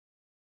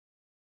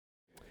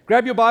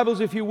Grab your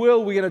Bibles if you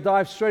will. We're going to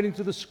dive straight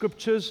into the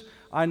Scriptures.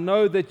 I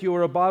know that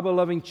you're a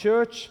Bible-loving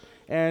church,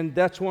 and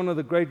that's one of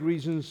the great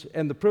reasons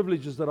and the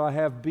privileges that I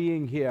have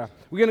being here.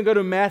 We're going to go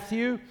to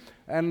Matthew,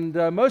 and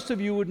most of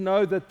you would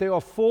know that there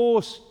are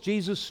 4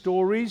 Jesus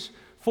stories,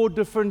 4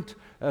 different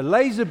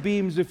laser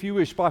beams, if you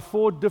wish, by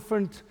 4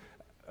 different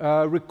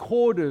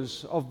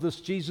recorders of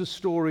this Jesus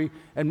story.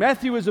 And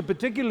Matthew is a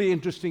particularly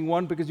interesting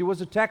one because he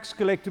was a tax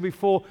collector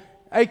before,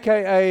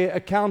 aka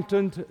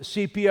accountant,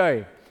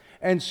 CPA.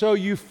 And so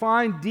you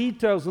find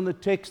details in the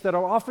text that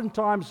are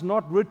oftentimes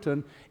not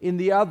written in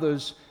the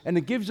others, and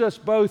it gives us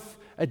both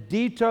a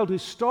detailed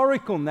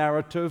historical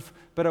narrative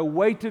but a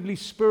weightedly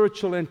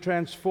spiritual and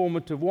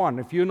transformative one.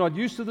 If you're not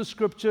used to the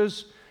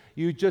Scriptures,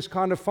 you just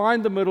kind of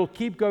find the middle,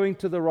 keep going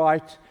to the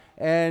right,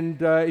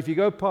 and if you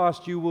go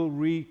past, you will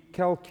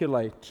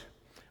recalculate.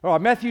 All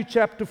right, Matthew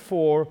chapter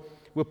 4.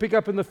 We'll pick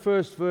up in the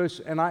first verse,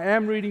 and I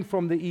am reading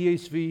from the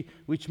ESV,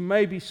 which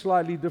may be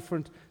slightly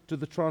different to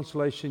the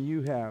translation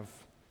you have.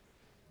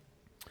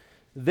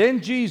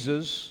 Then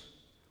Jesus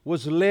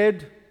was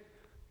led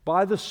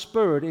by the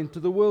Spirit into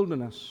the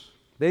wilderness.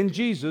 Then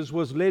Jesus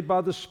was led by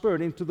the Spirit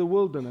into the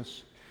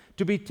wilderness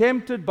to be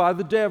tempted by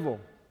the devil.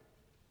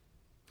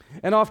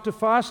 And after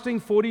fasting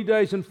 40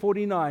 days and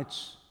 40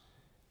 nights,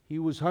 he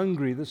was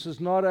hungry. This is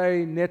not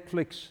a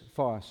Netflix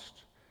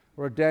fast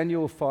or a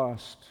Daniel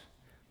fast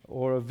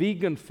or a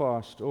vegan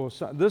fast.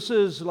 This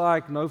is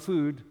like no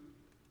food,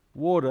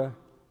 water,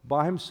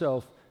 by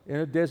himself in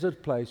a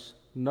desert place,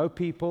 no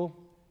people.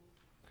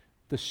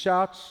 The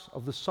shouts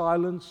of the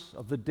silence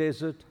of the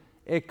desert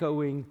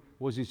echoing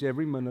was his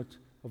every minute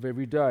of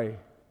every day,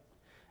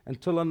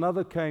 until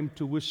another came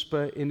to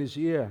whisper in his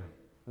ear.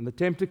 And the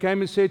tempter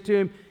came and said to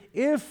him,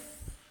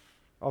 "If,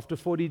 after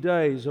 40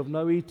 days of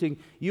no eating,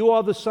 you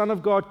are the Son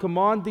of God,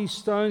 command these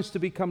stones to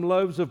become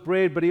loaves of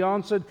bread." But he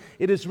answered,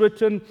 "It is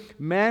written,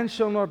 man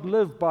shall not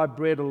live by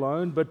bread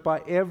alone, but by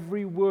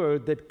every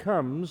word that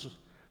comes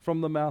from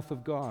the mouth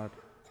of God."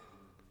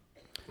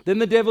 Then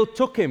the devil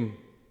took him,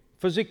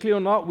 physically or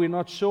not, we're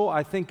not sure,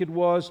 I think it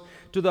was,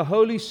 to the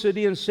holy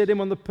city and set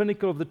him on the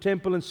pinnacle of the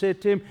temple and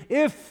said to him,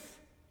 "If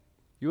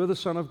you are the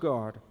Son of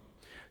God,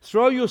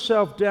 throw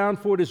yourself down,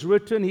 for it is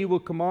written, he will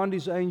command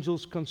his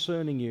angels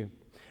concerning you.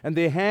 And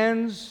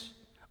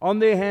on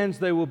their hands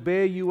they will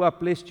bear you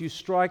up, lest you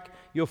strike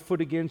your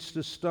foot against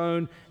a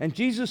stone." And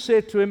Jesus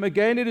said to him,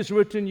 "Again it is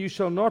written, you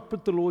shall not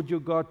put the Lord your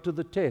God to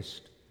the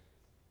test."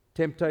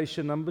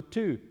 Temptation number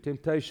 2.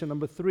 Temptation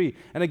number 3.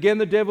 And again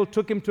the devil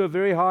took him to a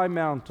very high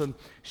mountain,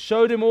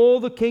 showed him all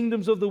the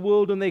kingdoms of the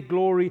world and their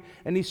glory,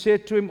 and he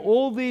said to him,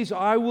 "All these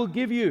I will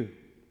give you,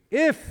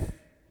 if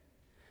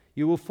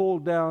you will fall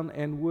down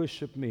and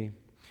worship me."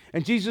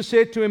 And Jesus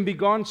said to him,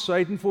 "Begone,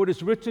 Satan, for it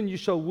is written, you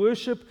shall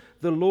worship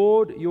the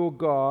Lord your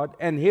God,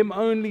 and him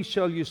only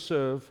shall you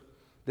serve."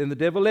 Then the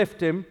devil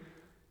left him.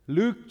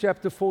 Luke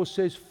chapter 4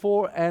 says,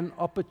 "for an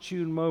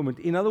opportune moment."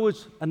 In other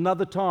words,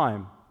 another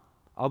time.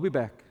 I'll be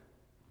back.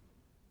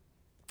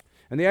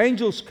 And the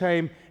angels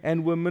came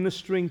and were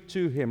ministering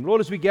to him. Lord,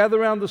 as we gather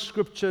around the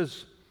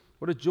Scriptures,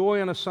 what a joy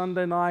on a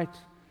Sunday night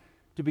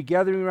to be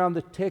gathering around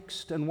the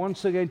text and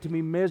once again to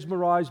be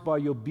mesmerized by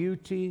your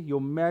beauty, your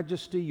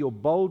majesty, your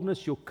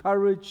boldness, your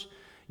courage,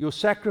 your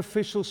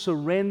sacrificial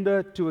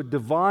surrender to a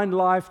divine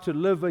life, to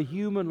live a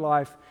human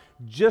life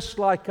just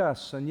like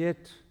us, and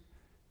yet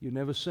you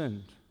never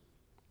sinned,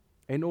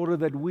 in order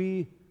that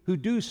we who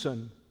do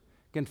sin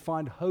can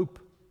find hope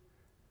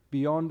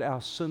beyond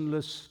our sinning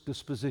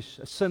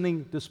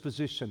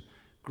disposition.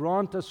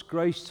 Grant us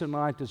grace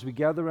tonight as we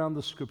gather around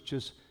the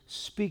Scriptures.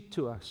 Speak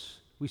to us.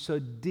 We so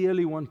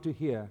dearly want to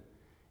hear.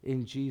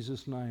 In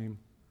Jesus' name,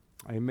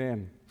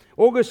 amen.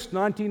 August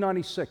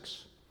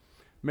 1996,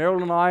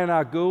 Meryl and I and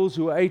our girls,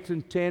 who were 8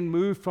 and 10,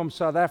 moved from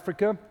South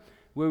Africa,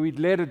 where we'd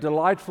led a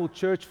delightful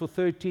church for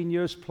 13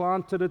 years,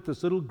 planted it,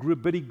 this little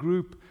bitty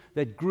group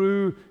that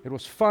grew. It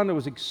was fun, it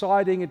was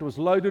exciting, it was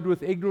loaded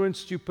with ignorance,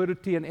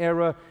 stupidity, and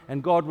error,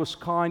 and God was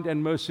kind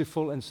and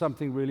merciful, and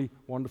something really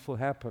wonderful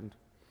happened.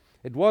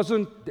 It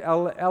wasn't,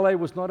 LA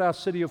was not our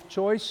city of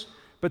choice,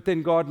 but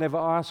then God never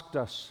asked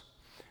us.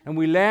 And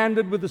we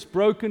landed with this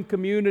broken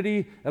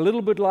community, a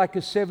little bit like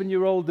a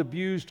 7-year-old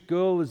abused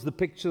girl is the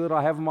picture that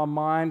I have in my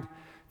mind.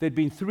 There'd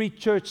been 3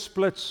 church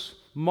splits,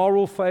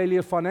 moral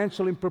failure,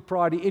 financial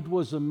impropriety. It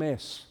was a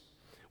mess.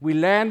 We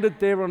landed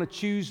there on a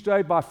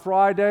Tuesday. By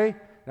Friday,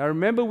 now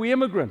remember, we're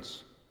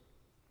immigrants.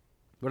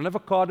 We don't have a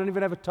car, don't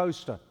even have a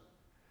toaster.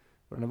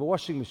 We don't have a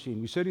washing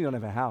machine. We certainly don't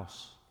have a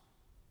house.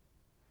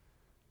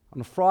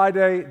 On a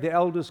Friday, the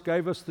elders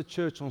gave us the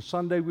church. On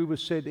Sunday, we were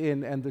set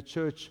in, and the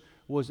church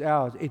was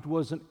ours. It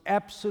was an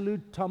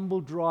absolute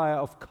tumble dryer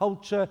of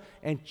culture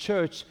and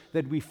church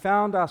that we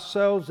found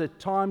ourselves at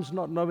times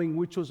not knowing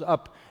which was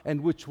up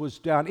and which was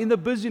down. In the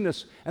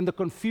busyness and the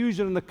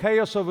confusion and the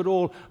chaos of it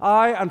all,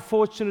 I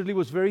unfortunately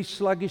was very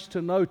sluggish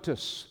to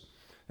notice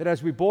that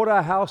as we bought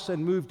our house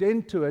and moved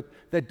into it,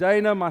 that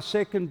Dana, my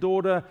second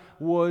daughter,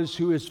 who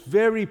is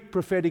very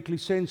prophetically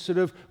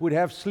sensitive, would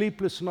have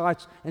sleepless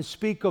nights and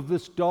speak of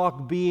this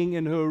dark being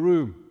in her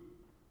room.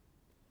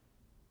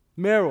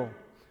 Meryl,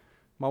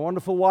 My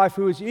wonderful wife,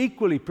 who is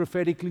equally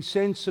prophetically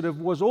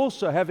sensitive, was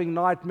also having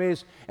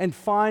nightmares and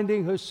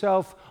finding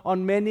herself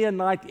on many a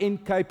night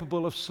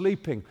incapable of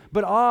sleeping.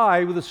 But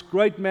I, with this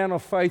great man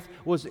of faith,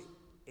 was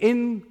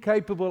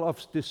incapable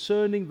of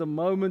discerning the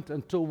moment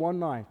until one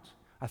night.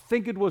 I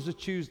think it was a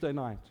Tuesday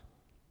night.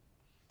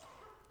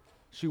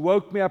 She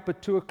woke me up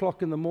at 2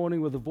 o'clock in the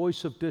morning with a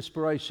voice of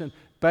desperation.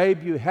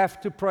 Babe, you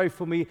have to pray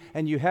for me,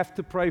 and you have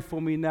to pray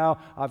for me now.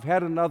 I've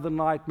had another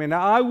nightmare.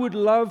 Now, I would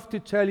love to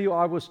tell you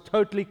I was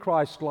totally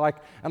Christ-like,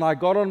 and I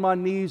got on my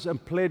knees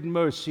and pled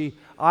mercy.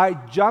 I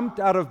jumped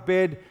out of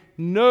bed,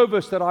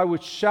 nervous that I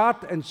would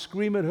shout and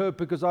scream at her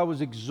because I was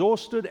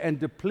exhausted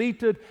and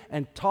depleted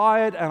and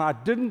tired, and I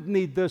didn't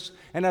need this.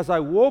 And as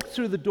I walked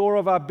through the door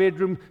of our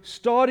bedroom,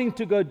 starting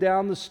to go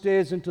down the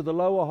stairs into the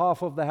lower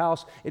half of the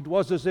house, it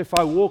was as if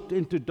I walked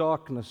into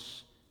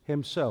darkness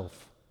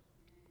himself.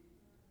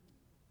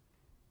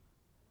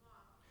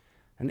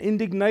 An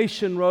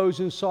indignation rose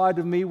inside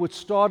of me, which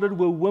started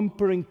with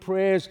whimpering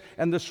prayers,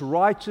 and this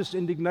righteous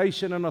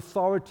indignation and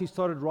authority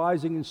started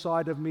rising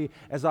inside of me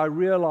as I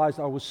realized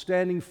I was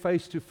standing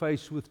face to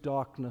face with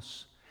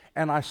darkness.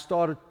 And I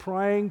started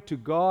praying to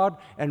God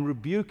and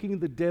rebuking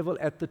the devil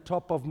at the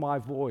top of my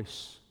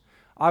voice.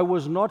 I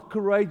was not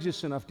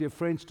courageous enough, dear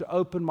friends, to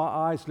open my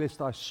eyes lest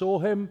I saw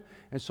him,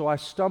 and so I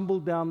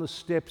stumbled down the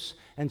steps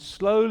and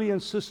slowly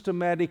and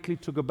systematically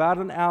took about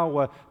an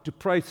hour to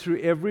pray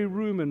through every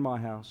room in my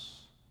house.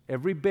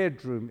 Every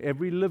bedroom,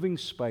 every living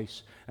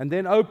space, and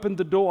then opened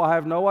the door. I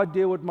have no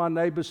idea what my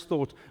neighbors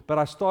thought, but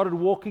I started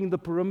walking the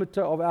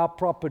perimeter of our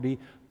property,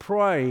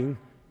 praying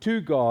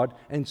to God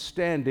and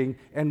standing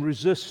and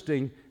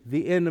resisting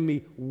the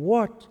enemy.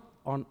 What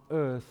on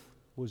earth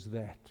was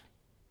that?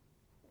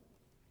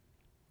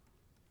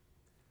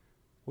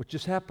 What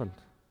just happened?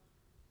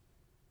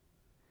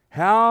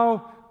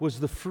 How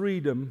was the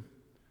freedom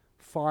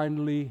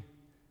finally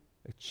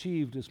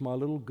achieved as my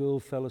little girl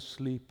fell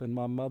asleep and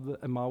my mother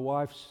and my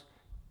wife's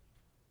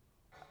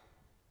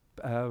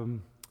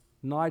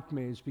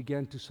nightmares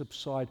began to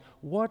subside?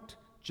 What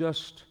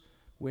just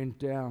went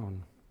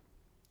down?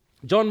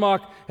 John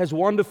Mark has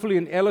wonderfully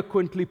and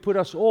eloquently put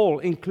us all,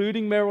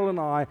 including Merrill and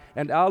I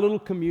and our little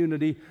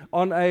community,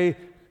 on a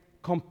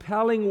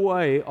compelling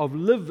way of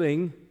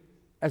living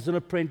as an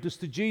apprentice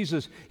to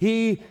Jesus.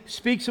 He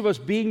speaks of us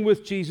being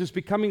with Jesus,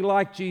 becoming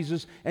like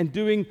Jesus, and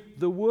doing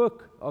the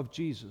work of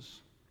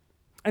Jesus.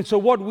 And so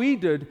what we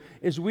did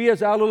is we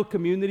as our little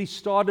community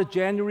started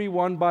January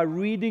 1 by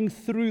reading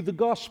through the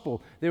gospel.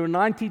 There were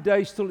 90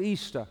 days till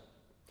Easter.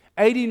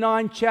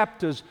 89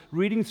 chapters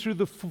reading through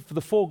the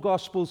four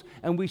gospels,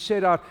 and we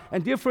set out.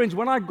 And dear friends,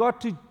 when I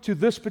got to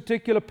this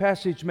particular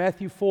passage,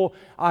 Matthew 4,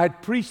 I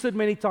had preached it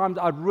many times,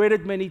 I'd read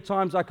it many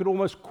times, I could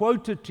almost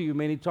quote it to you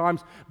many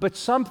times, but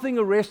something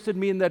arrested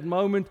me in that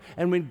moment,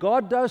 and when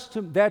God does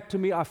that to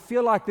me, I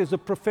feel like there's a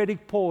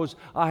prophetic pause.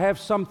 I have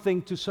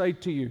something to say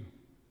to you,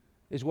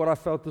 is what I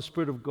felt the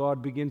Spirit of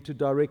God begin to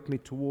direct me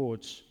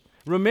towards.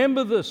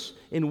 Remember this,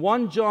 in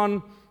 1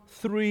 John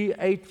 3,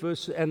 8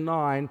 verse and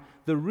 9,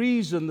 the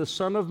reason the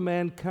Son of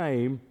Man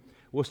came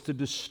was to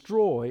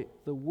destroy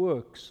the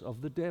works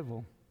of the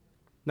devil.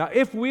 Now,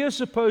 if we are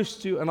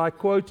supposed to, and I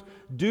quote,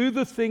 do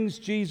the things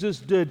Jesus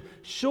did,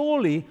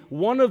 surely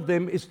one of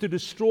them is to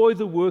destroy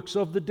the works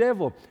of the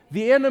devil.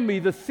 The enemy,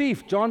 the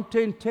thief, John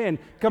 10:10,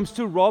 comes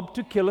to rob,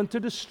 to kill, and to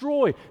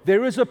destroy.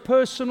 There is a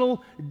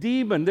personal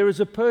demon. There is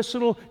a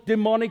personal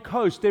demonic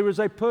host. There is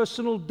a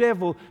personal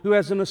devil who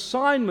has an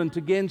assignment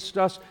against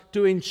us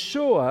to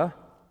ensure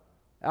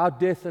our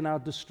death and our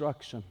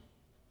destruction.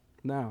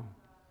 Now,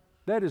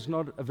 that is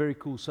not a very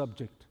cool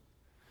subject.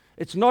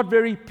 It's not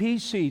very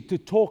PC to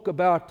talk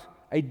about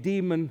a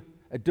demon,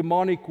 a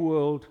demonic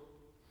world.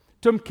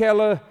 Tim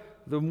Keller,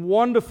 the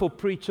wonderful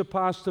preacher,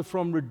 pastor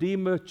from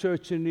Redeemer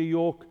Church in New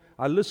York,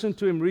 I listened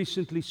to him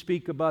recently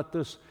speak about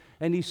this,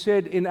 and he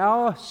said, in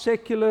our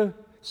secular,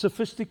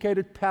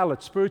 sophisticated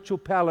palate, spiritual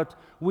palate,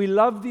 we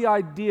love the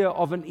idea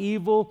of an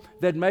evil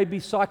that may be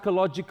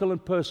psychological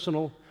and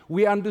personal.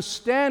 We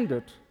understand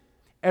it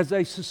as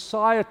a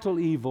societal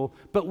evil,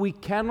 but we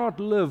cannot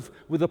live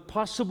with a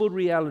possible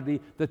reality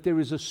that there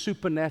is a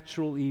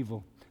supernatural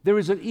evil. There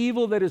is an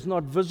evil that is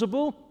not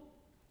visible,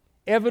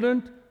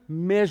 evident,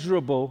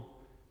 measurable,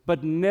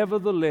 but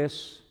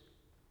nevertheless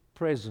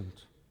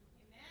present.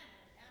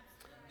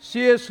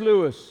 C.S.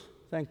 Lewis,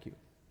 thank you.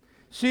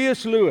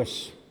 C.S.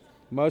 Lewis,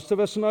 most of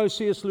us know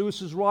C.S.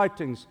 Lewis's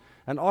writings,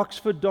 an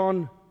Oxford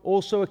Don,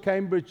 also a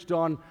Cambridge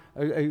Don,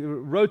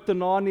 wrote the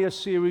Narnia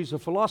series, a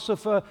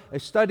philosopher, a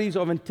studies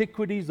of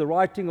antiquities, the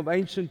writing of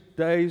ancient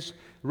days,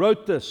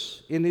 wrote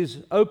this in his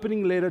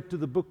opening letter to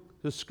the book,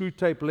 the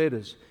Screwtape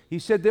Letters. He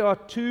said, there are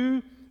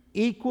two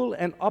equal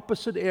and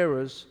opposite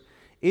errors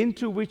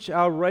into which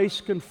our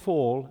race can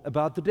fall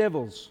about the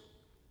devils.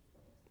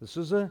 This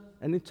is an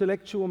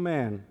intellectual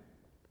man.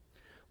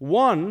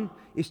 One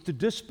is to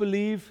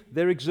disbelieve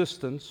their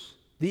existence.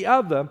 The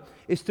other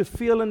is to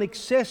feel an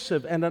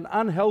excessive and an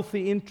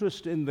unhealthy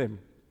interest in them.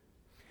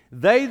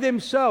 They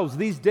themselves,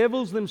 these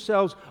devils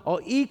themselves, are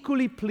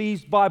equally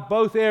pleased by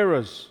both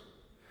errors.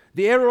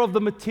 The error of the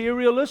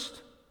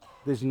materialist,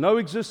 there's no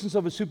existence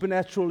of a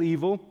supernatural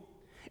evil,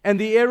 and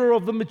the error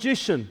of the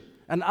magician,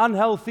 an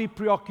unhealthy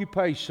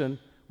preoccupation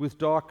with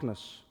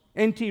darkness.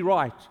 N.T.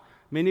 Wright,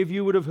 many of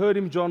you would have heard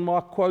him, John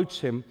Mark quotes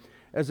him,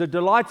 as a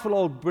delightful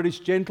old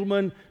British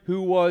gentleman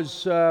who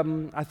was,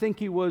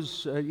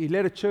 he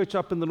led a church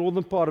up in the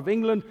northern part of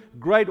England,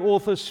 great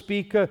author,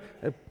 speaker,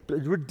 a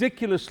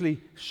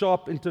ridiculously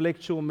sharp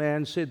intellectual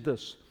man, said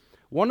this: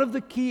 one of the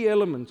key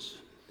elements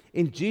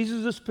in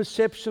Jesus'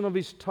 perception of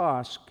his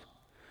task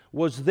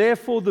was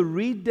therefore the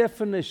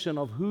redefinition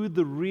of who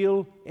the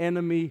real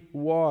enemy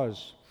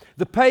was.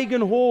 The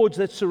pagan hordes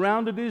that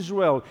surrounded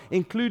Israel,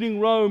 including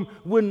Rome,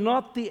 were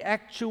not the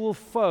actual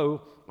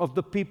foe of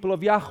the people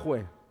of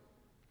Yahweh.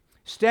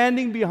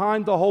 Standing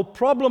behind the whole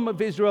problem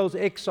of Israel's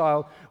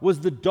exile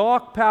was the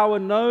dark power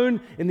known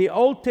in the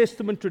Old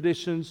Testament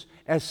traditions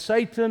as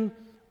Satan,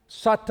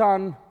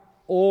 Satan,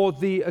 or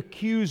the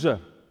accuser.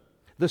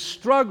 The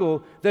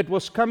struggle that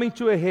was coming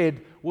to a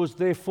head was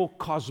therefore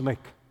cosmic.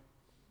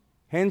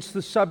 Hence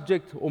the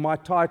subject, or my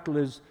title,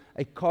 is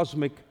A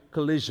Cosmic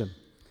Collision.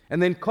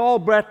 And then Carl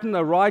Bratton,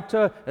 a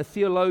writer, a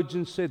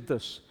theologian, said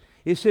this.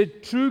 He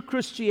said, true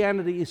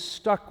Christianity is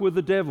stuck with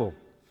the devil.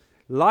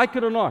 Like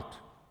it or not,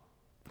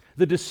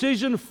 the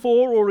decision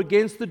for or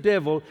against the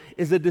devil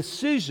is a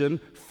decision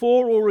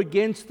for or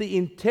against the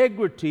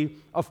integrity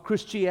of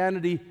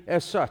Christianity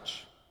as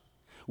such.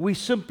 We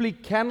simply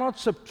cannot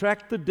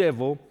subtract the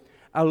devil,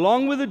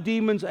 along with the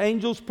demons,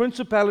 angels,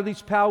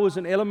 principalities, powers,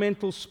 and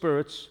elemental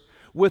spirits,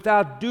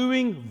 without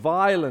doing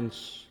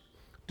violence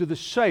to the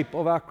shape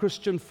of our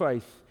Christian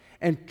faith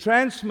and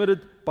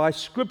transmitted by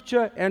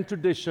Scripture and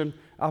tradition,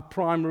 our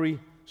primary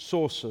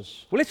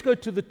sources. Well, let's go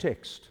to the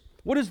text.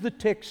 What does the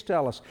text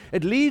tell us?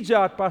 It leads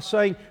out by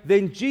saying,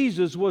 then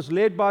Jesus was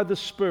led by the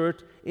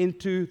Spirit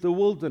into the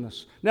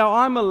wilderness. Now,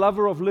 I'm a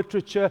lover of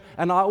literature,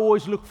 and I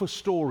always look for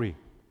story.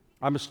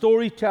 I'm a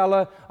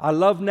storyteller, I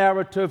love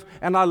narrative,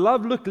 and I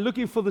love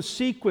looking for the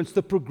sequence,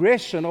 the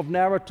progression of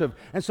narrative.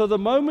 And so the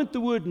moment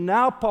the word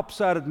now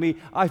pops out at me,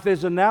 if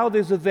there's a now,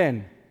 there's a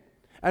then.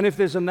 And if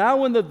there's a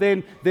now and a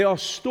then, there are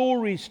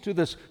stories to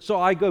this. So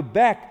I go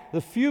back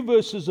the few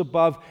verses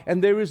above,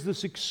 and there is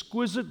this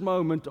exquisite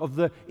moment of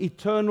the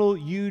eternal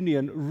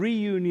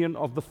reunion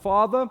of the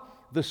Father,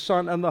 the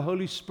Son, and the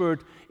Holy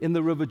Spirit in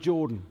the River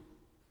Jordan.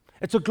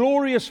 It's a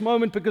glorious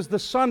moment because the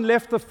Son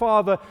left the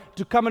Father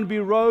to come and be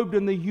robed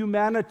in the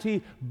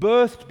humanity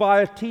birthed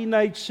by a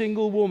teenage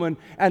single woman,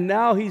 and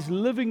now He's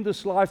living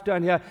this life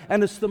down here.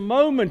 And it's the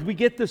moment we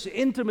get this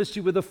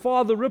intimacy where the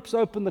Father rips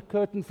open the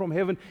curtain from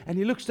heaven and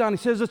He looks down and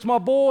He says, it's my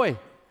boy.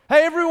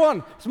 Hey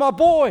everyone, it's my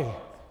boy.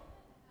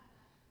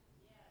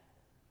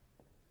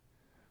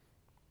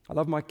 I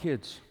love my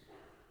kids.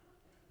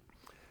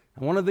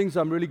 And one of the things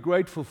I'm really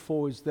grateful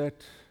for is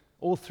that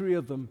all three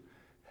of them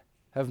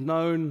have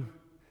known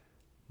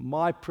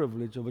my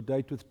privilege of a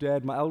date with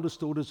Dad. My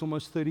eldest daughter is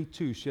almost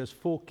 32. She has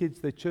 4 kids.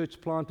 They're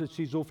church planted.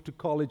 She's off to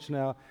college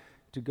now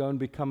to go and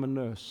become a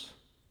nurse.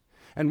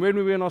 And when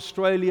we were in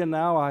Australia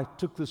now, I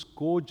took this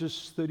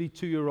gorgeous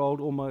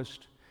 32-year-old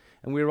almost,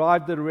 and we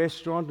arrived at a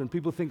restaurant, and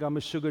people think I'm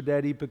a sugar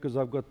daddy because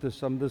I've got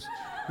this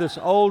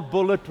old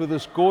bullet with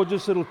this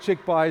gorgeous little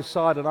chick by his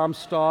side, and I'm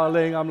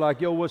styling. I'm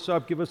like, yo, what's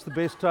up? Give us the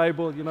best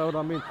table. You know what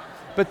I mean?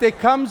 But there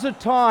comes a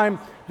time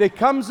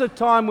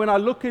when I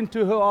look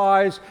into her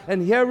eyes,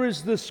 and here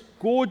is this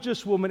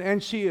gorgeous woman,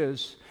 and she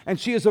is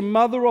a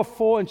mother of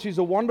 4, and she's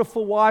a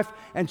wonderful wife,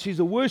 and she's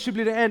a worship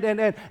leader,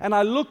 and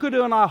I look at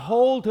her and I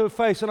hold her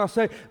face and I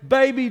say,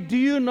 baby, do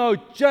you know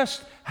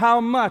just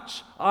how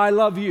much I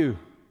love you?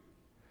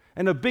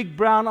 And her big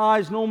brown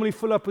eyes normally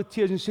fill up with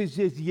tears, and she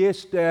says,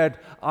 yes, Dad,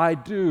 I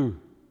do.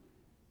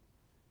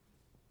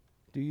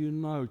 Do you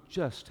know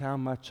just how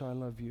much I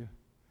love you?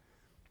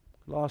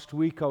 Last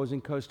week I was in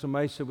Costa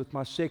Mesa with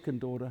my second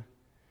daughter,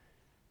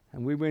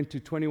 and we went to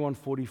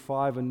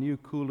 2145, a new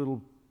cool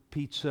little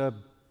pizza,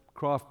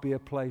 craft beer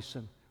place,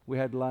 and we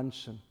had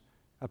lunch, and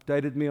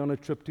updated me on a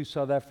trip to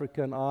South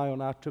Africa and I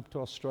on our trip to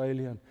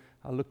Australia. And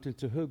I looked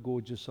into her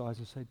gorgeous eyes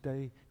and said,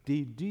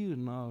 do you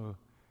know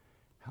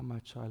how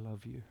much I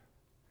love you?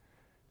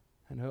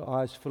 And her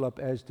eyes fill up,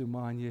 as do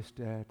mine. Yes,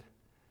 Dad,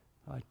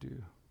 I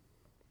do.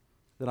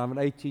 That I'm an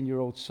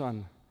 18-year-old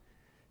son.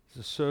 He's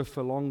a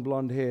surfer, long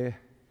blonde hair,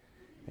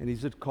 and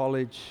he's at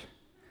college.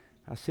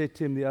 I said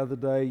to him the other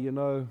day, you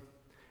know,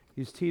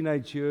 his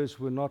teenage years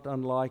were not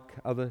unlike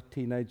other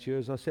teenage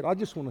years. I said, I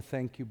just want to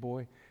thank you,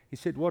 boy. He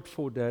said, what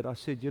for, Dad? I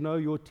said, you know,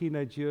 your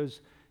teenage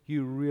years,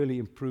 you really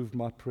improved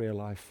my prayer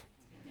life.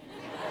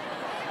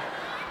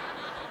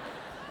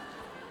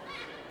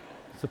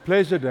 It's a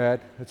pleasure,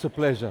 Dad. It's a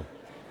pleasure.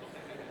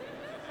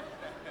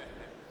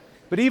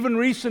 But even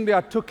recently, I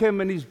took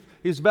him, and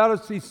he's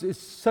about he's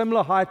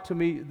similar height to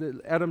me,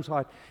 Adam's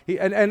height.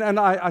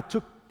 I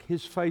took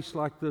his face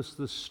like this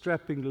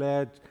strapping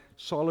lad,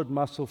 solid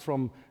muscle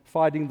from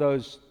fighting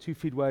those 2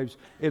 feet waves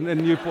in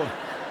Newport.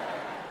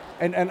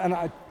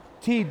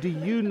 T, do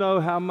you know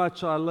how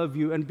much I love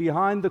you? And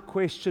behind the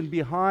question,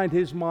 behind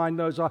his mind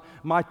knows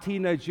my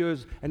teenage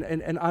years,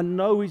 and I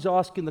know he's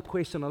asking the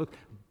question. I look,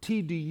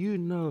 T, do you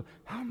know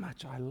how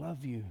much I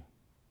love you?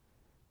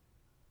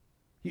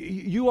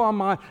 You are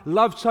my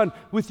loved son.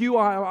 With you,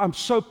 I'm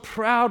so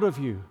proud of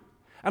you.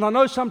 And I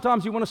know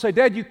sometimes you want to say,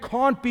 Dad, you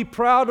can't be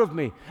proud of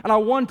me. And I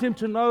want him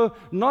to know,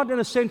 not in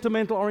a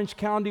sentimental Orange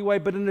County way,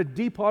 but in a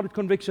deep-hearted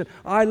conviction,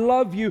 I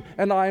love you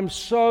and I am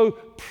so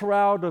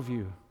proud of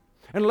you.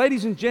 And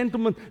ladies and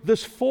gentlemen,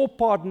 this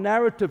 4-part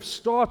narrative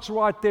starts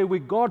right there where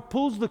God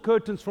pulls the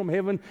curtains from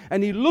heaven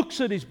and he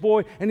looks at his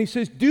boy and he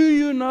says, do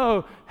you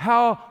know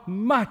how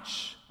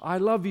much I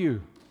love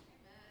you?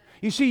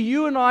 You see,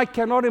 you and I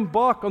cannot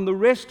embark on the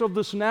rest of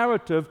this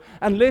narrative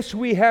unless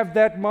we have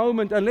that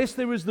moment, unless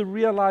there is the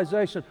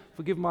realization,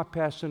 forgive my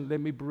passion,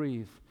 let me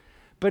breathe.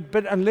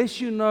 But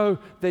unless you know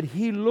that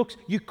he looks,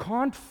 you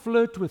can't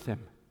flirt with him.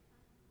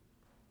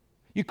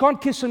 You can't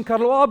kiss and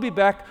cuddle. I'll be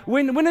back.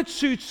 When it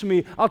suits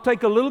me, I'll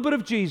take a little bit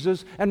of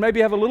Jesus and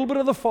maybe have a little bit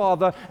of the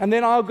Father, and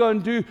then I'll go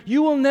and do.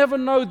 You will never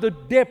know the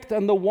depth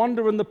and the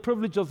wonder and the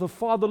privilege of the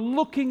Father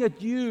looking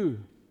at you.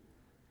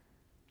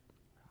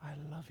 I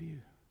love you.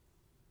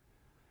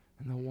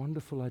 And the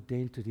wonderful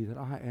identity that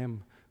I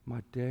am my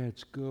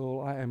dad's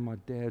girl, I am my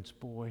dad's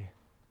boy.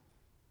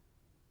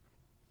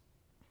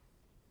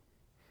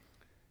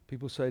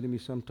 People say to me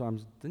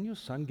sometimes, didn't your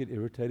son get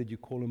irritated you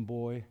call him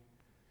boy?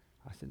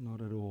 I said,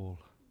 not at all.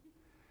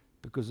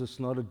 Because it's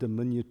not a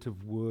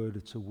diminutive word,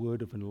 it's a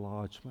word of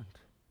enlargement.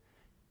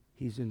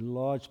 He's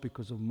enlarged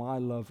because of my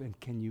love, and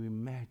can you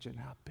imagine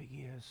how big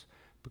he is?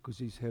 Because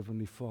his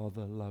heavenly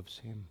Father loves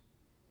him.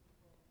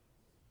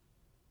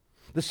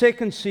 The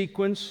second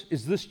sequence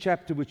is this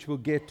chapter, which we'll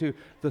get to.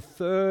 The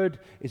third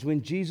is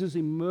when Jesus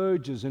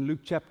emerges in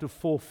Luke chapter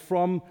 4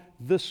 from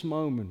this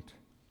moment.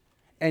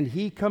 And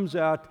he comes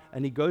out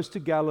and he goes to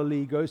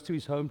Galilee, he goes to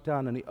his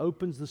hometown, and he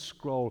opens the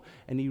scroll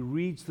and he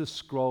reads the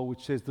scroll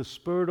which says, the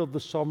Spirit of the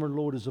Sovereign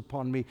Lord is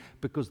upon me,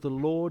 because the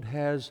Lord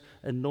has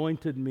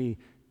anointed me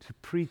to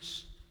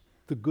preach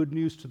the good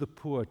news to the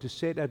poor, to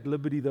set at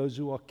liberty those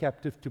who are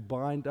captive, to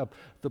bind up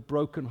the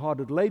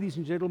brokenhearted. Ladies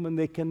and gentlemen,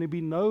 there can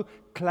be no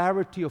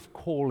clarity of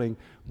calling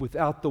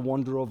without the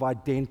wonder of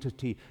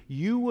identity.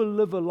 You will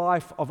live a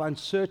life of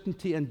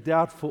uncertainty and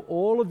doubt for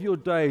all of your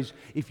days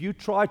if you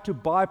try to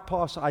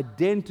bypass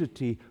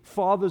identity,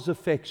 Father's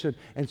affection,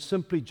 and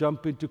simply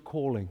jump into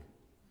calling.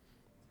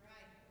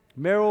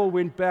 Meryl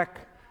went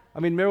back,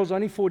 Meryl's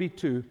only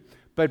 42,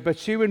 but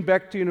she went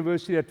back to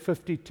university at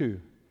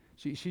 52.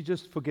 She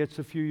just forgets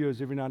a few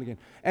years every now and again.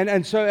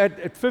 And so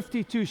at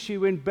 52, she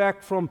went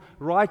back from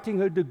writing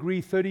her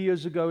degree 30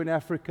 years ago in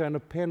Africa and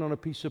a pen on a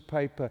piece of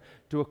paper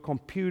to a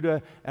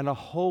computer and a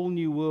whole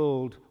new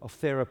world of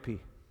therapy.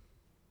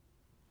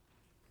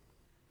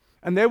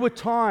 And there were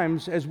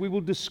times, as we will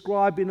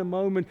describe in a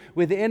moment,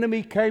 where the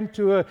enemy came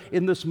to her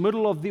in this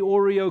middle of the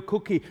Oreo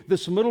cookie,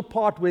 this middle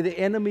part where the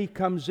enemy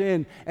comes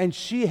in, and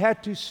she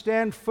had to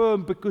stand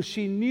firm because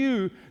she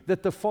knew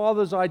that the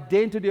Father's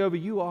identity over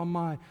you are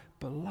my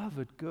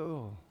beloved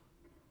girl.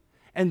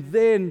 And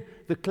then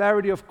the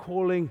clarity of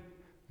calling,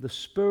 the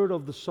Spirit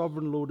of the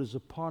Sovereign Lord is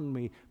upon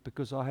me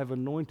because I have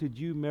anointed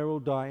you,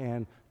 Meryl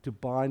Diane, to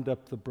bind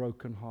up the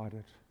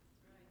brokenhearted.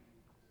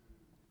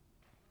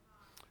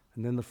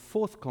 And then the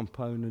fourth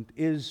component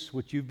is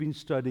what you've been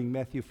studying,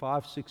 Matthew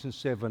 5, 6, and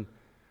 7,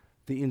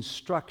 the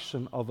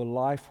instruction of a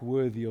life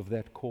worthy of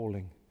that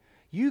calling.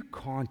 You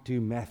can't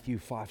do Matthew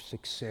 5,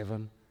 6,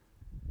 7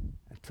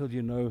 until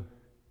you know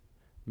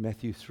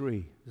Matthew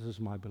 3, this is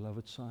my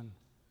beloved son,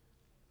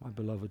 my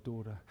beloved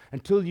daughter.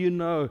 Until you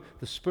know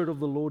the Spirit of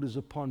the Lord is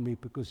upon me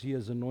because he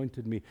has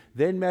anointed me.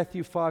 Then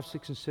Matthew 5,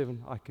 6, and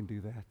 7, I can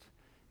do that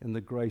in the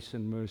grace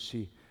and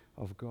mercy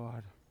of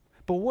God.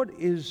 But what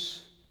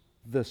is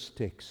this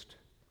text?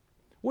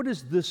 What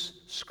does this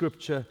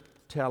scripture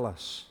tell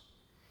us?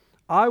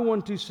 I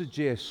want to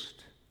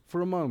suggest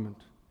for a moment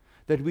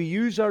that we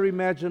use our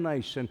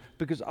imagination,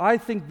 because I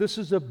think this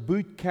is a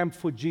boot camp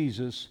for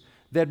Jesus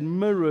that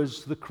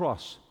mirrors the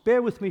cross.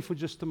 Bear with me for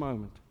just a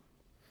moment.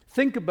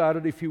 Think about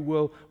it, if you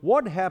will.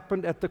 What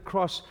happened at the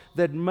cross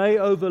that may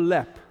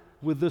overlap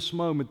with this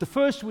moment? The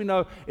first we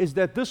know is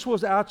that this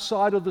was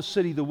outside of the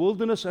city, the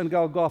wilderness and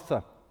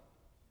Golgotha.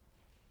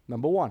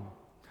 Number one.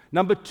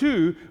 Number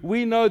two,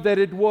 we know that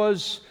it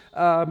was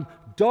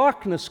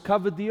darkness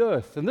covered the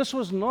earth. And this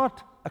was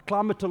not a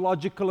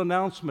climatological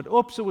announcement.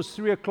 Oops, it was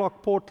 3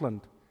 o'clock Portland.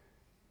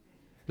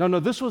 No,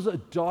 this was a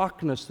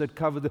darkness that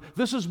covered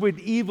this is where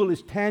evil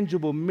is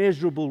tangible,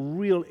 measurable,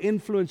 real,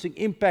 influencing,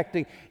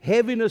 impacting,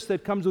 heaviness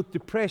that comes with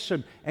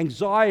depression,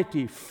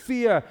 anxiety,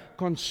 fear,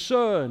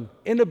 concern,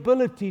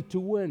 inability to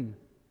win.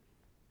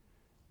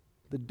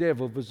 The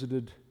devil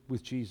visited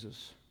with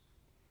Jesus.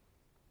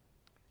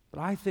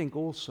 But I think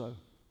also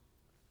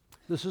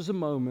this is a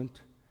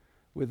moment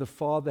where the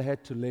Father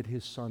had to let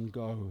his son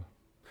go.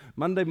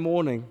 Monday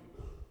morning,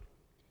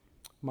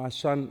 my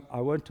son,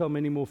 I won't tell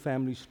many more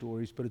family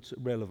stories, but it's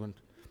relevant.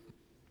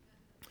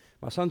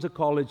 My son's at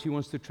college. He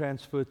wants to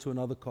transfer to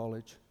another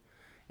college.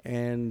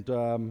 And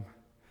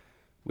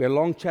we had a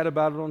long chat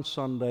about it on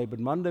Sunday, but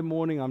Monday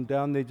morning I'm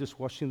down there just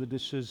washing the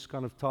dishes,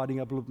 kind of tidying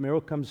up a little.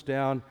 Meryl comes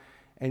down,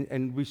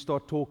 and we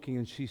start talking,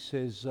 and she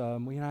says, how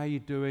are you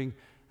doing?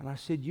 And I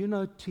said,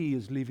 T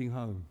is leaving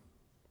home.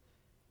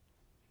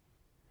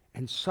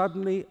 And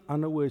suddenly,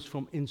 unawares,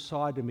 from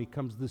inside of me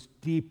comes this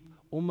deep,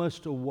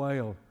 almost a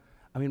wail.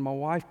 I mean, my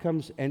wife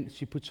comes and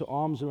she puts her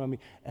arms around me,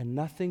 and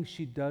nothing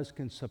she does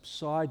can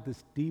subside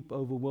this deep,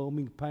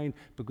 overwhelming pain,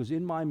 because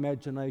in my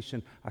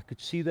imagination, I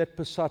could see that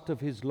Passat of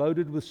his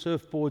loaded with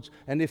surfboards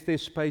and, if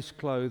there's space,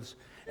 clothes,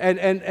 and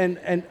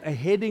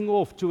heading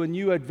off to a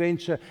new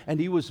adventure, and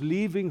he was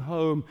leaving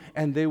home,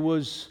 and there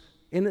was,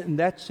 in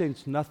that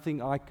sense,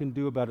 nothing I can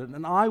do about it.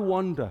 And I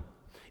wonder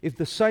if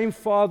the same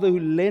Father who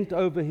leant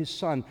over his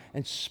Son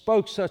and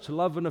spoke such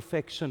love and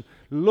affection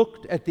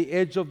looked at the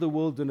edge of the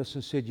wilderness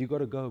and said, "You've got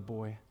to go,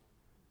 boy.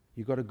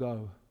 You've got to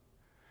go.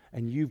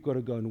 And you've got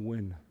to go and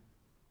win.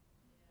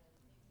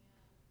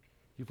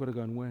 You've got to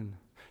go and win."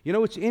 You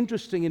know, it's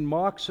interesting, in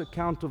Mark's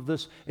account of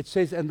this, it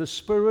says, "And the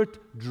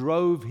Spirit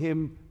drove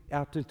him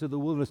out into the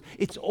wilderness."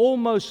 It's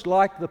almost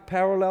like the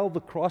parallel,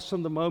 the cross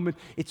and the moment.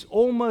 It's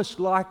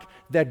almost like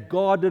that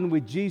garden where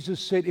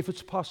Jesus said, "If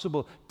it's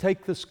possible,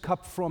 take this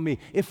cup from me.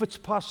 If it's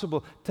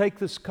possible, take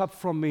this cup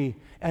from me."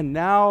 And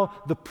now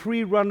the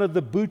pre-runner,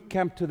 the boot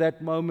camp to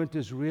that moment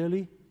is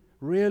really,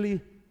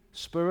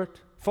 Spirit?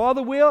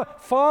 Father,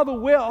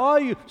 where are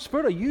you?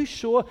 Spirit, are you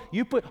sure?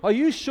 Are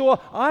you sure?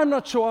 I'm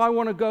not sure I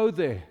want to go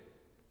there.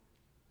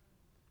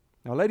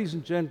 Now, ladies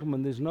and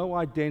gentlemen, there's no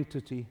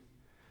identity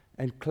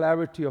and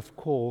clarity of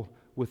call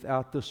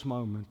without this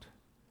moment.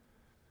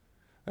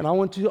 And I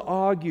want to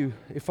argue,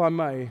 if I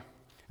may,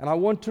 and I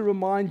want to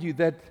remind you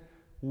that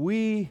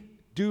we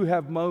do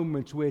have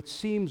moments where it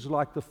seems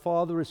like the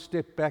Father has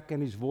stepped back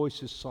and his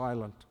voice is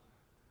silent.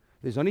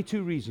 There's only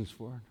two reasons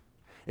for it.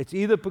 It's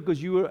either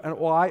because you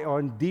or I are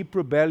in deep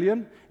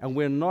rebellion and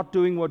we're not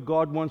doing what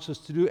God wants us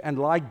to do, and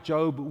like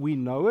Jonah, we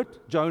know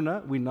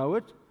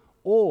it,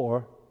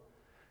 or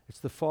it's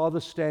the Father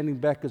standing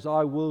back, as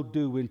I will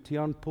do when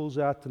Tian pulls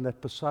out and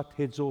that Passat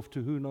heads off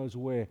to who knows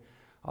where.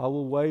 I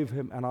will wave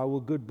him and I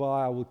will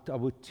goodbye. I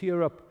will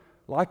tear up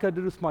like I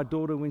did with my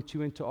daughter when she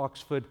went to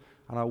Oxford,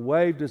 and I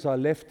waved as I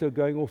left her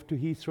going off to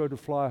Heathrow to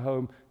fly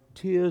home.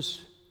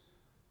 Tears,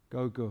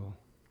 go girl.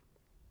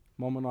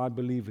 Mom and I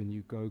believe in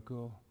you, go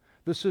girl.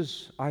 This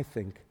is, I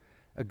think,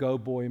 a go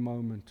boy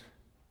moment.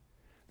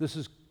 This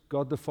is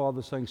God the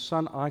Father saying,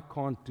 "Son, I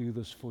can't do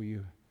this for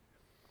you."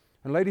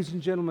 And ladies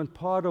and gentlemen,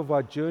 part of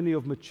our journey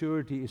of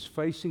maturity is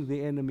facing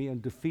the enemy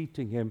and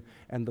defeating him.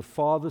 And the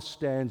Father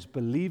stands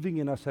believing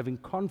in us, having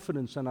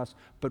confidence in us,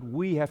 but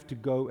we have to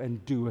go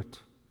and do it.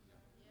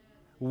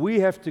 We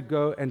have to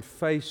go and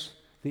face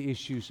the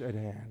issues at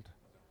hand.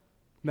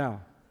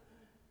 Now,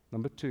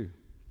 number 2,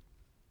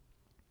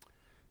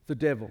 the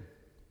devil.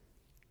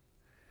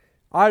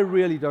 I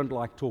really don't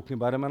like talking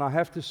about him, and I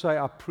have to say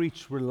I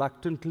preach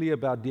reluctantly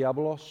about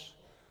Diabolos,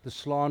 the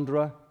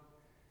slanderer,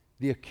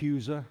 the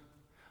accuser.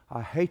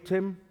 I hate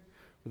him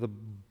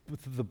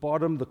with the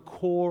bottom, the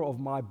core of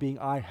my being.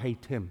 I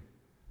hate him.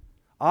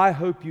 I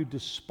hope you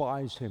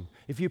despise him.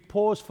 If you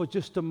pause for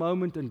just a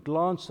moment and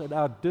glance at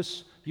our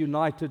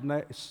disunited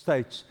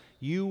states,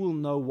 you will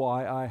know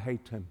why I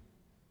hate him.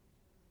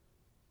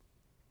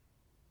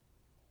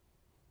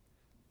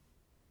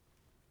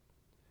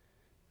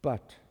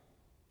 But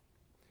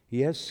he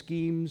has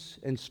schemes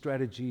and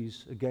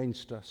strategies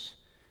against us.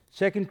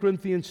 2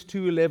 Corinthians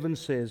 2:11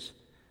 says,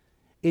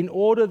 "In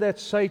order that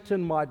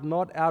Satan might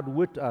not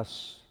outwit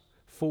us,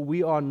 for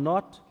we are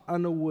not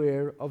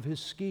unaware of his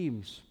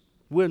schemes."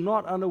 We're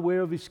not unaware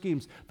of his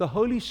schemes. The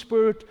Holy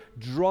Spirit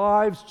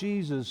drives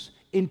Jesus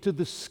into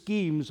the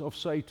schemes of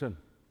Satan.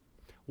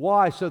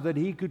 Why? So that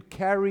he could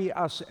carry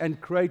us and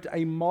create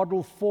a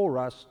model for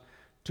us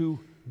to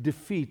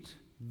defeat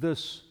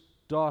this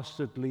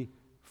dastardly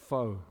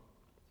foe.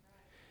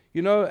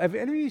 You know, have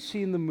any of you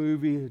seen the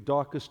movie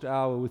Darkest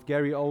Hour with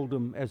Gary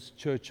Oldman as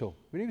Churchill?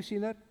 Have any of you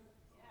seen that?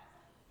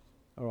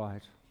 All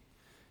right.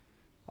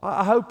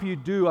 I hope you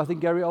do. I think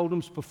Gary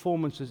Oldman's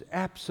performance is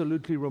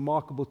absolutely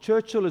remarkable.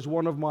 Churchill is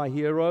one of my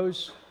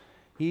heroes.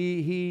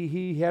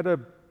 He had a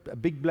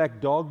big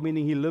black dog,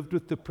 meaning he lived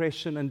with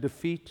depression and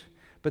defeat.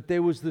 But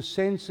there was the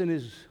sense in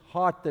his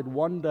heart that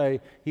one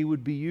day he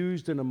would be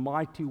used in a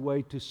mighty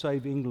way to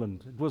save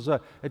England.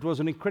 It was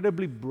an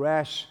incredibly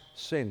brash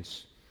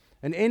sense.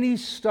 And any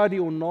study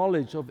or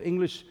knowledge of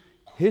English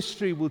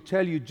history will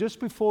tell you,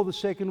 just before the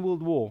Second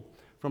World War,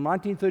 from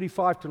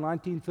 1935 to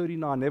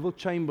 1939, Neville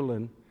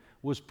Chamberlain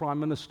was Prime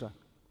Minister.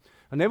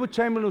 And Neville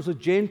Chamberlain was a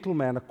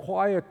gentleman, a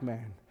quiet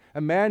man,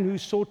 a man who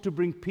sought to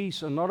bring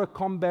peace, and not a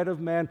combative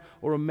man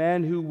or a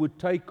man who would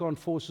take on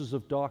forces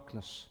of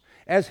darkness.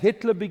 As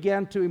Hitler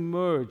began to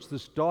emerge,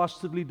 this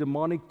dastardly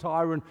demonic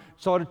tyrant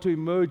started to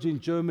emerge in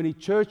Germany,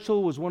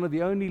 Churchill was one of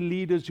the only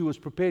leaders who was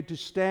prepared to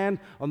stand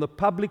on the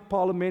public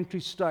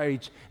parliamentary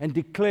stage and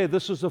declare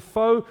this was a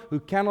foe who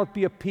cannot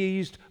be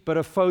appeased, but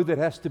a foe that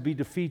has to be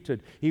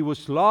defeated. He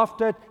was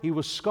laughed at, he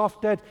was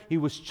scoffed at, he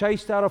was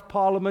chased out of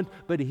parliament,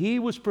 but he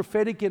was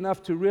prophetic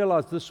enough to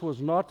realize this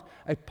was not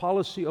a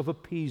policy of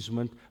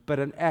appeasement, but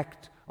an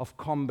act of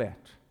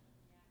combat.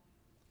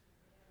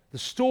 The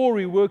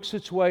story works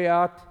its way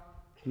out.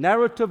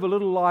 Narrative a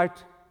little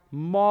light,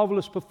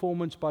 marvelous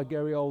performance by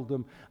Gary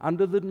Oldman,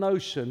 under the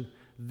notion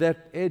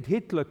that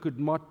Hitler could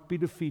not be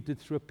defeated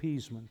through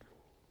appeasement.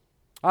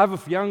 I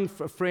have a young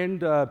friend,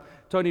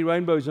 Tony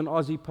Rainbow, is an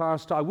Aussie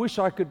pastor. I wish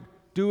I could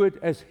do it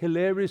as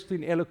hilariously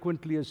and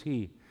eloquently as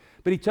he.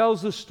 But he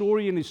tells the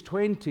story in his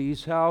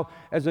 20s how,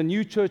 as a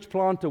new church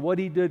planter, what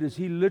he did is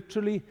he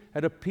literally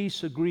had a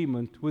peace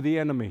agreement with the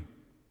enemy.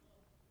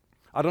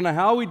 I don't know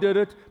how he did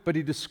it, but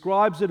he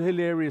describes it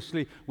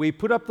hilariously, where he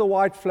put up the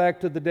white flag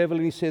to the devil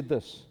and he said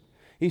this.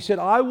 He said,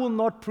 I will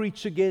not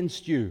preach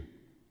against you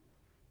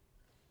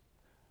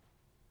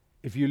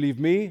if you leave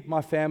me,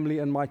 my family,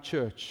 and my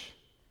church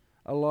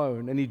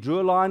alone. And he drew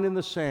a line in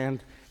the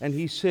sand and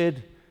he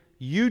said,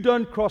 you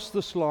don't cross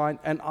this line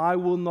and I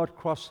will not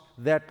cross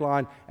that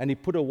line. And he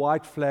put a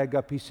white flag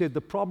up. He said,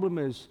 the problem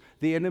is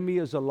the enemy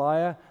is a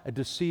liar, a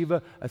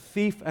deceiver, a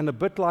thief, and a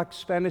bit like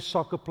Spanish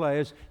soccer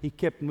players, he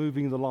kept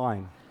moving the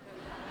line.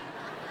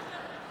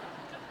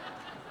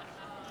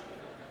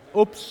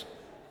 Oops.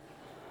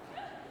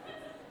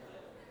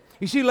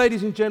 You see,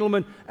 ladies and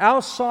gentlemen,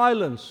 our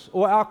silence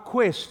or our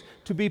quest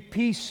to be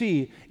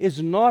PC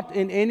is not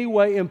in any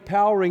way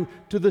empowering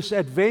to this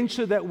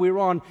adventure that we're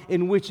on,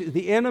 in which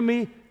the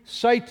enemy,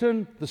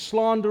 Satan, the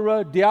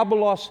slanderer,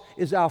 Diabolos,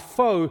 is our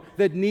foe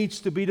that needs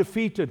to be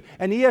defeated.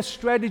 And he has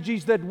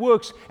strategies that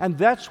works, and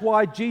that's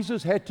why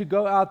Jesus had to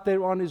go out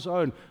there on his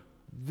own.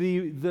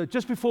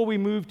 Just before we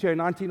moved here in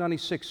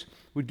 1996,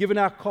 we'd given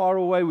our car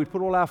away, we'd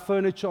put all our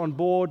furniture on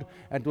board,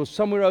 and it was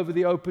somewhere over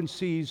the open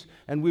seas,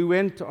 and we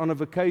went on a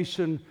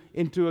vacation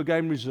into a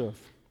game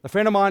reserve. A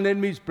friend of mine lent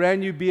me his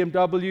brand new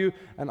BMW,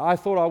 and I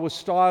thought I was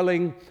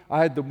styling.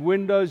 I had the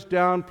windows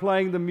down,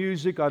 playing the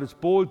music. I had this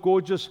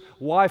gorgeous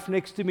wife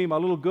next to me, my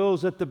little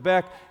girls at the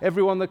back.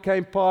 Everyone that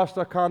came past,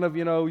 I kind of,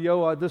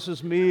 this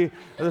is me,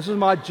 this is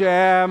my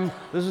jam,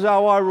 this is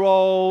how I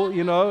roll.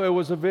 It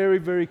was a very,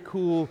 very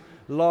cool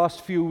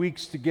last few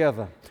weeks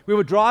together. We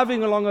were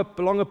driving along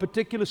a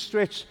particular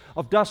stretch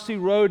of dusty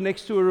road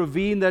next to a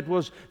ravine that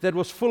was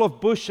full of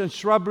bush and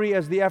shrubbery,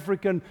 as the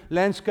African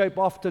landscape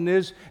often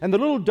is. And the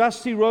little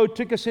dusty road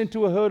took us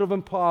into a herd of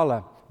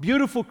impala,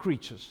 beautiful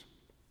creatures.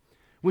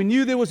 We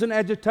knew there was an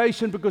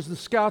agitation because the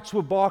scouts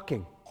were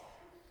barking.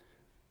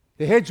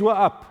 The heads were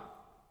up,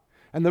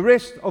 and the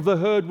rest of the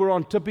herd were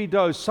on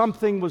tippy-toes.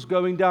 Something was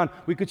going down.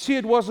 We could see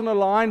it wasn't a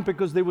lion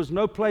because there was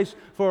no place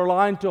for a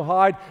lion to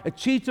hide. A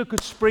cheetah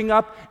could spring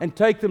up and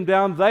take them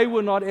down. They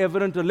were not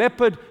evident. A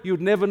leopard, you'd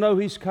never know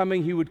he's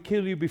coming. He would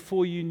kill you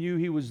before you knew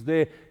he was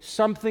there.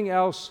 Something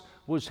else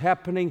was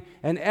happening.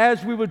 And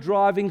as we were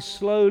driving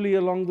slowly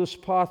along this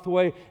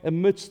pathway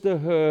amidst the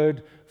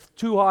herd,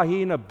 two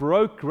hyena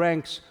broke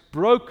ranks,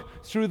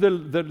 broke through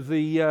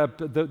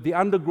the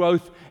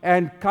undergrowth,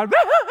 and kind of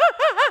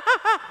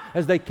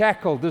as they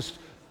cackled, this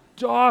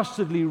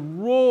dastardly,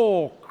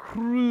 raw,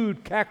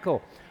 crude cackle.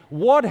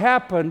 What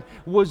happened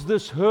was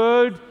this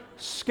herd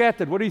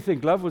scattered. What do you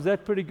think, love? Was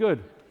that pretty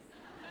good?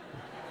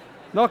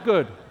 Not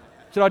good.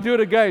 Should I do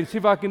it again? See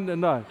if I can.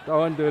 No, I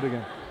won't do it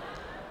again.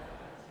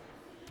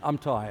 I'm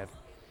tired.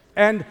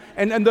 And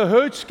the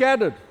herd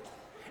scattered.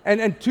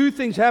 And two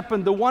things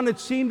happened. The one, it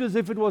seemed as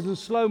if it was in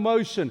slow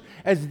motion,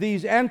 as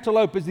these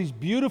antelope, as these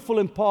beautiful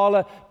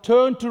impala,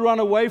 turned to run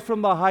away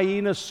from the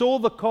hyena, saw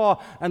the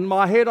car, and in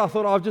my head I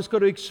thought, I've just got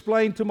to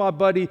explain to my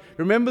buddy,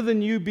 remember the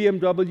new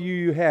BMW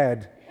you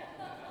had?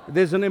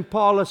 There's an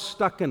impala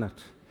stuck in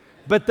it.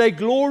 But they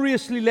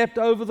gloriously leapt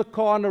over the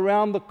car and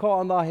around the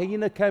car, and the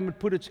hyena came and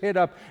put its head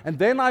up. And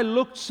then I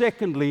looked,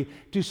 secondly,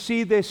 to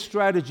see their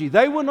strategy.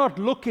 They were not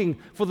looking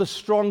for the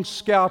strong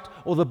scout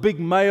or the big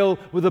male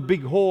with the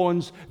big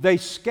horns. They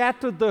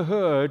scattered the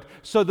herd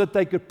so that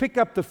they could pick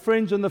up the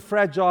fringe and the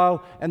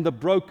fragile and the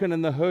broken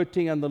and the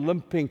hurting and the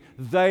limping.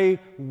 They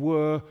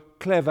were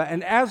clever.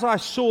 And as I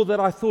saw that,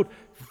 I thought,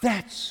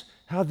 that's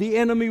how the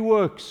enemy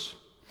works.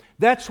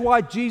 That's why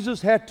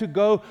Jesus had to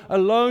go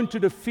alone to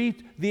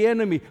defeat the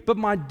enemy. But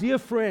my dear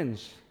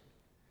friends,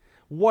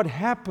 what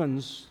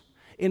happens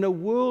in a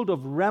world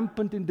of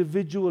rampant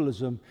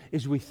individualism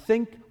is we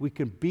think we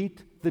can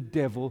beat the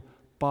devil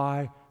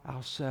by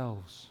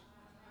ourselves.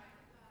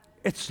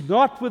 It's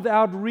not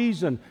without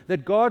reason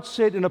that God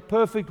said in a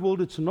perfect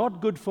world it's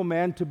not good for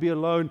man to be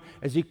alone,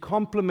 as he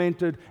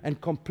complemented and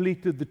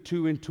completed the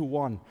two into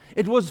one.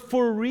 It was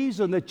for a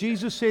reason that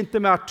Jesus sent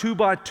them out 2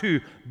 by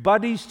 2,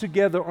 buddies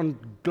together on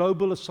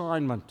global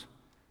assignment.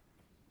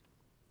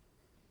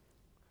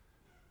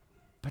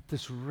 But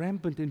this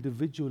rampant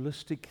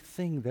individualistic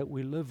thing that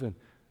we live in,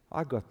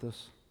 I got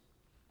this.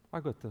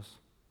 It's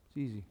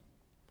easy.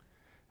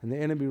 And the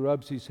enemy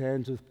rubs his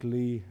hands with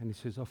glee and he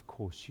says, of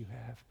course you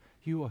have.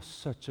 You are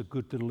such a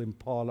good little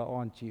impala,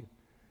 aren't you? You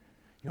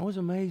know, it was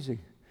amazing.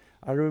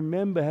 I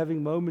remember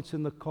having moments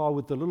in the car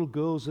with the little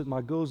girls,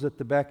 my girls at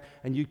the back,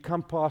 and you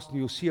come past and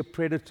you'll see a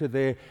predator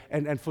there,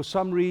 and for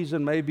some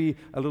reason, maybe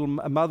a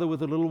mother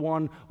with a little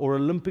one, or a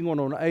limping one,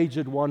 or an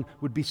aged one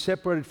would be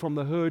separated from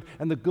the herd,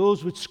 and the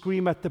girls would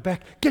scream at the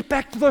back, "Get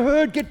back to the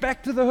herd! Get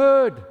back to the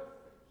herd!"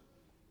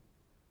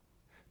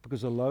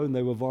 Because alone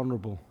they were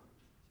vulnerable,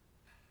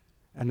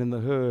 and in the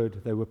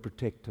herd they were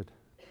protected.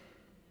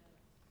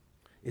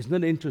 Isn't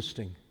it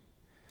interesting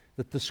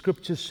that the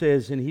scripture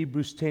says in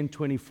Hebrews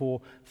 10:24,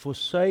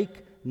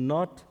 forsake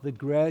not the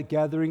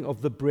gathering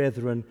of the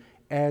brethren,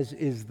 as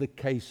is the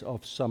case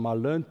of some. I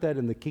learned that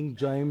in the King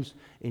James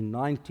in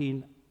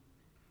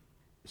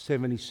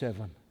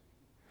 1977.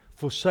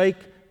 Forsake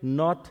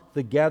not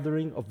the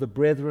gathering of the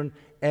brethren,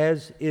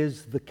 as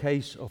is the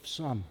case of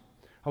some.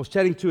 I was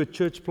chatting to a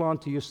church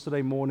planter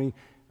yesterday morning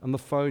on the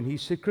phone. He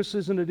said, Chris,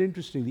 isn't it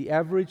interesting? The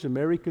average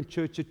American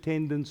church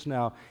attendance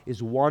now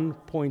is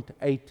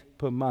 1.8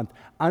 per month.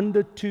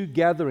 Under 2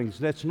 gatherings.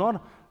 That's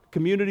not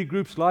community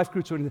groups, life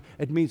groups, or anything.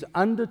 It means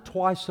under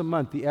twice a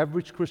month, the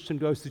average Christian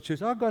goes to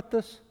church. I got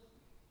this.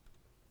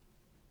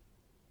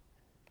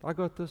 I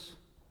got this.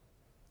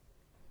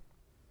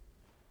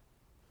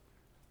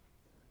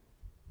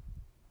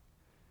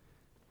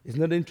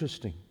 Isn't it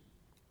interesting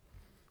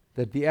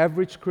that the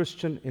average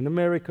Christian in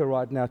America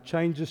right now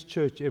changes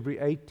church every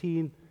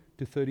 18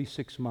 to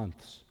 36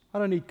 months? I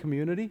don't need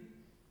community.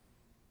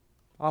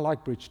 I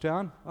like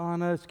Bridgetown. Oh,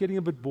 no, it's getting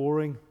a bit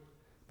boring.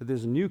 But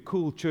there's a new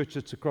cool church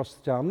that's across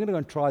the town. I'm going to go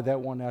and try that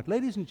one out.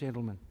 Ladies and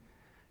gentlemen,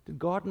 did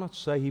God not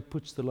say He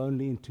puts the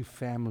lonely into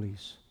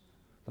families?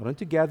 Not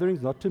into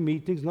gatherings, not to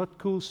meetings, not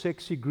cool,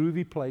 sexy,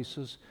 groovy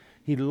places.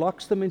 He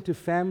locks them into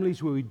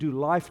families where we do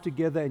life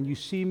together, and you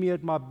see me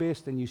at my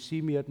best and you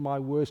see me at my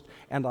worst,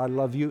 and I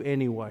love you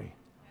anyway.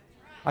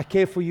 I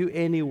care for you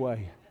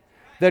anyway.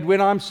 That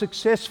when I'm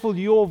successful,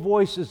 your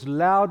voice is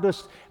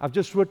loudest. I've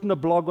just written a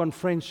blog on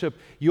friendship.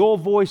 Your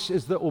voice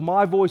is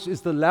my voice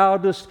is the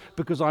loudest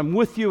because I'm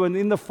with you and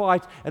in the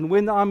fight. And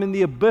when I'm in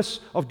the abyss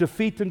of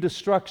defeat and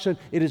destruction,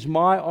 it is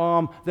my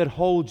arm that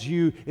holds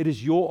you. It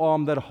is your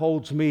arm that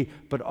holds me.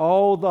 But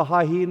oh, the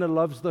hyena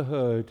loves the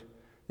herd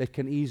that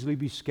can easily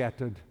be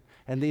scattered.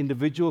 And the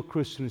individual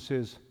Christian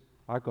says,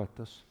 I got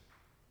this.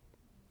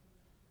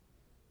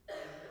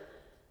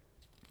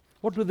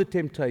 What were the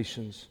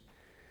temptations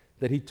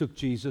that He took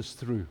Jesus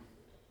through?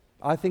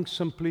 I think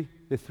simply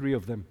there are 3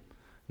 of them.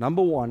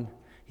 Number 1,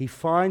 He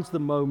finds the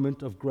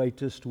moment of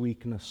greatest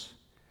weakness.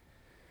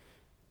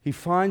 He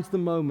finds the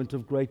moment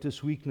of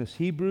greatest weakness.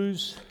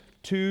 Hebrews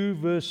 2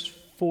 verse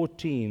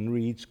 14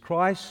 reads,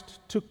 Christ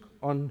took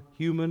on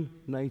human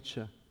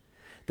nature,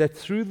 that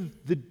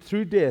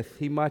through death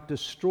He might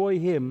destroy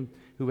him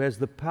who has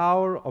the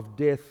power of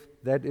death,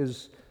 that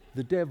is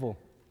the devil.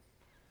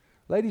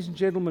 Ladies and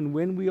gentlemen,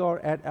 when we are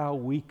at our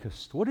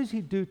weakest, what does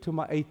He do to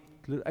my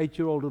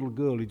 8-year-old little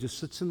girl? He just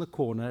sits in the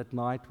corner at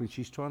night when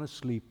she's trying to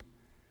sleep,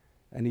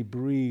 and He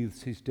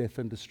breathes His death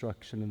and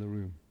destruction in the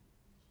room.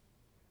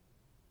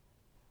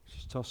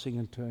 She's tossing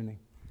and turning.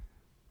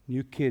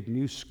 New kid,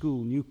 new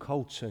school, new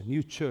culture,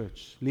 new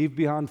church. Leave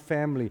behind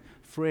family,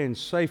 friends,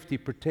 safety,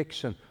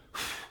 protection.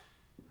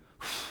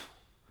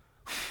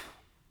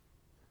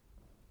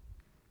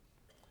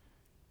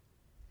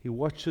 He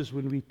watches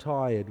when we're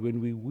tired, when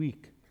we're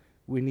weak,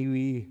 when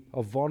we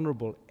are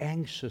vulnerable,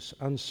 anxious,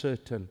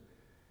 uncertain.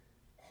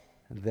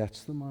 And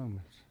that's the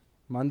moment.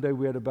 Monday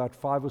we had about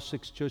 5 or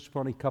 6 church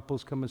planting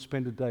couples come and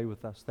spend a day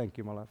with us. Thank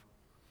you, my love.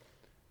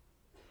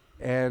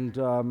 And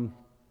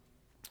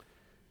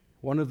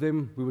one of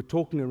them, we were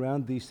talking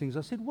around these things.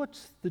 I said,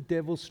 what's the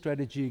devil's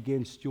strategy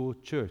against your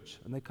church?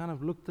 And they kind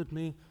of looked at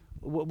me.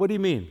 What do you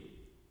mean?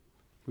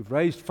 We've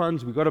raised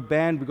funds, we've got a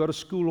band, we've got a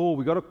school hall,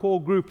 we've got a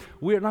core group.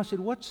 And I said,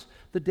 what's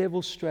the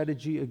devil's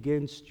strategy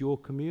against your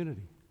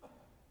community?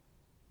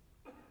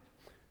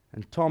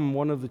 And Tom,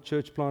 one of the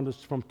church planters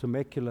from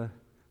Temecula,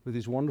 with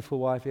his wonderful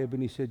wife,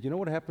 Ebony, said, you know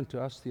what happened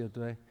to us the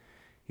other day?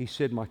 He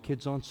said, my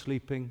kids aren't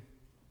sleeping.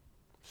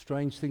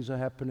 Strange things are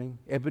happening.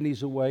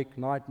 Ebony's awake,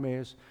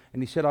 nightmares.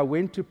 And he said, I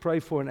went to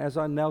pray for her, and as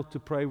I knelt to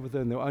pray with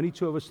her, and there were only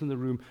 2 of us in the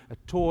room, a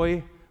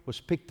toy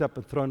was picked up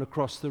and thrown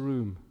across the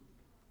room.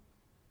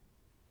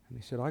 And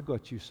he said, I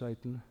got you,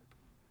 Satan.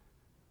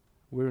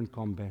 We're in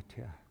combat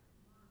here.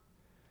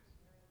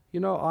 You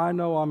know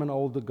I'm an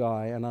older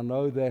guy, and I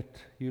know that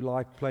you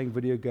like playing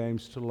video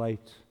games till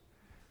late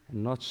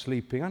and not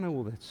sleeping. I know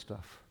all that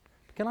stuff.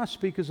 Can I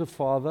speak as a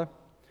father?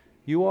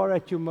 You are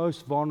at your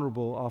most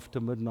vulnerable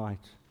after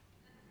midnight.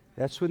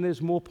 That's when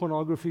there's more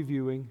pornography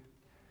viewing.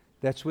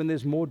 That's when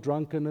there's more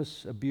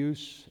drunkenness,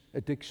 abuse,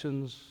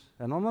 addictions.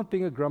 And I'm not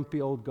being a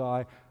grumpy old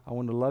guy. I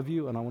want to love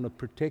you and I want to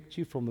protect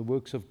you from the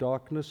works of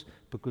darkness,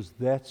 because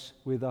that's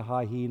where the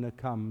hyena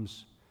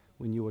comes.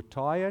 When you are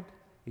tired,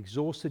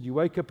 exhausted, you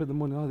wake up in the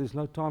morning, oh, there's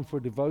no time for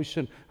a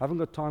devotion. I haven't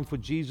got time for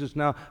Jesus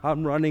now.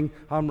 I'm running.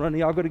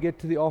 I've got to get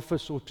to the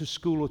office or to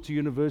school or to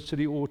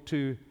university or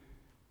to...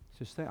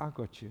 Just say, I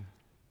got you.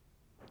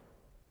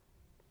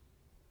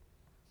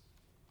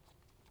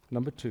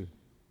 Number 2.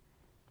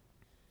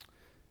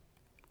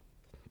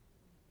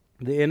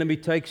 The enemy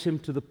takes him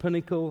to the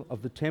pinnacle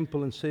of the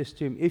temple and says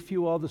to him, if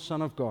you are the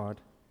Son of God,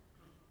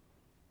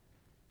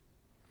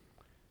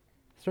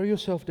 throw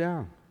yourself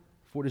down.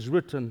 For it is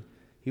written,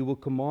 He will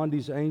command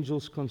His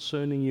angels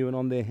concerning you, and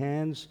on their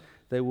hands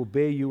they will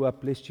bear you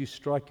up, lest you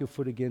strike your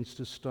foot against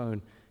a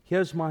stone.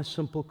 Here's my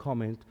simple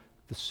comment.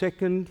 The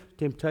second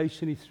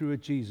temptation He threw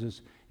at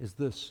Jesus is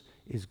this: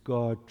 is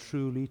God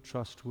truly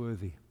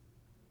trustworthy?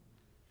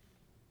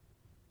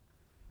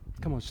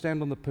 Come on,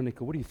 stand on the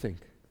pinnacle. What do you think?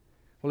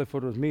 Well, if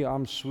it was me,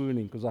 I'm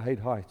swooning because I hate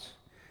heights.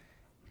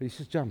 But he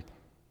says, jump.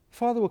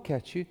 Father will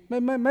catch you.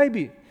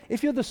 Maybe.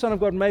 If you're the Son of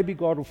God, maybe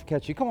God will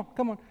catch you. Come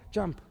on,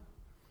 jump.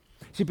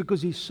 See,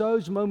 because he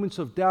sows moments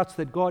of doubts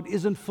that God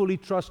isn't fully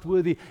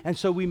trustworthy, and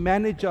so we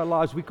manage our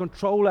lives, we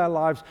control our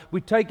lives, we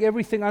take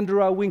everything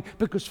under our wing,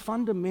 because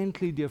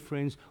fundamentally, dear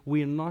friends,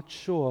 we're not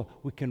sure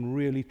we can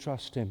really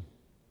trust him.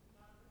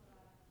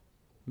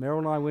 Meryl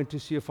and I went to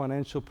see a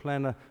financial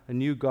planner, a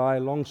new guy,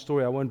 long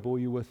story I won't bore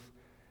you with,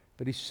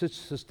 but he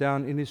sits us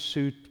down in his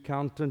suit,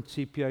 accountant,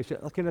 CPA. He said,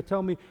 can you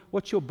tell me,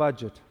 what's your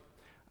budget?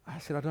 I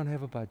said, I don't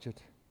have a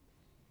budget.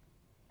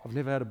 I've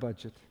never had a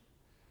budget.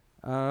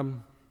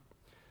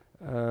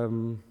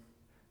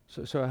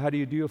 So how do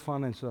you do your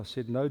finances? I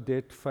said, no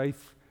debt,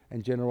 faith,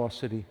 and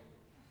generosity.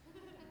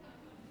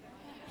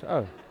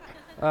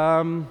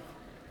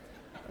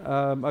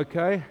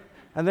 Okay.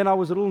 And then I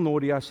was a little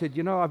naughty. I said,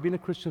 I've been a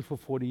Christian for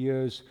 40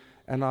 years,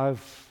 and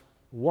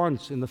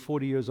once in the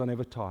 40 years I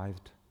never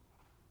tithed.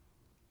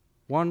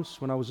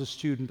 Once when I was a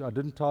student, I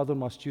didn't tithe on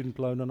my student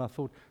loan, and I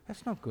thought,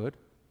 that's not good.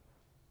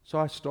 So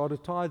I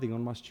started tithing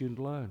on my student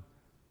loan.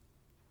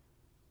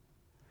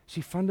 See,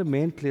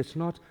 fundamentally, it's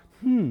not,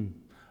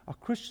 are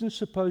Christians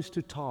supposed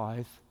to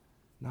tithe?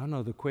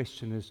 No, the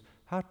question is,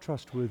 how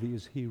trustworthy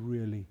is he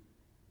really?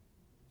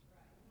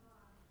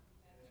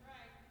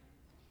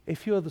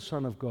 If you're the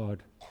Son of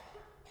God,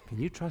 can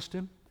you trust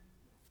him?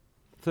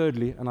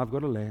 Thirdly, and I've got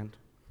to land,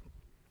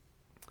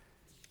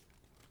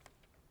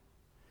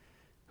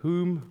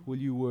 whom will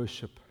you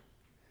worship?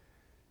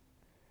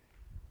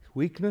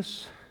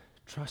 Weakness,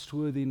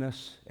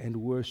 trustworthiness, and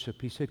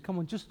worship. He said, come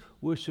on, just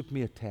worship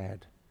me a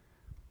tad.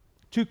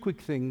 2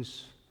 quick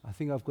things. I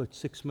think I've got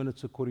 6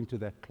 minutes according to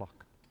that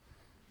clock.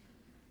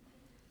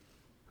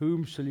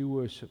 Whom shall you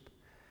worship?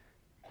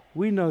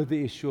 We know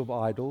the issue of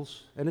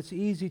idols, and it's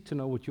easy to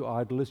know what your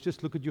idol is.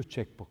 Just look at your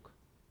checkbook.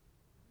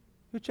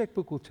 Your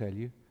checkbook will tell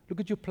you. Look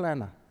at your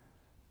planner.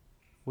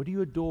 What do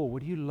you adore?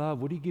 What do you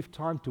love? What do you give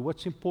time to?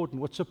 What's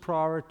important? What's a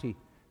priority?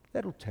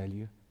 That'll tell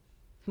you.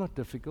 It's not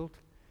difficult.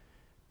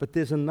 But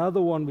there's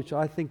another one which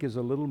I think is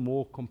a little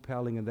more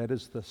compelling, and that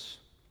is this.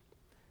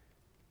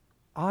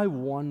 I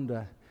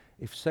wonder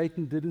if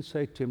Satan didn't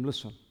say to him,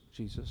 listen,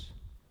 Jesus,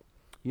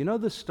 you know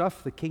the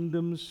stuff, the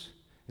kingdoms,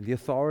 and the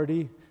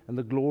authority, and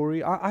the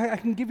glory, I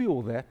can give you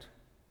all that.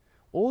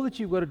 All that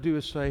you've got to do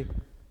is say,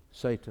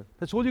 Satan.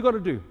 That's all you've got to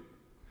do.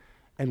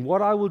 And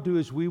what I will do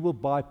is we will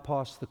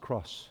bypass the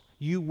cross.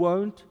 You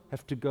won't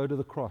have to go to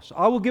the cross.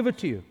 I will give it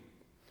to you.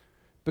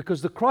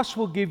 Because the cross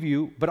will give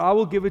you, but I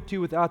will give it to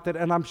you without that.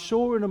 And I'm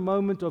sure in a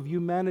moment of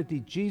humanity,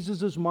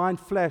 Jesus' mind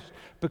flashed,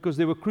 because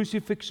there were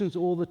crucifixions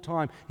all the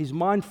time. His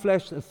mind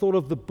flashed and thought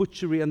of the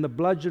butchery and the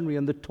bludgeonery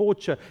and the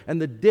torture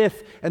and the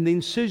death and the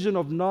incision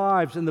of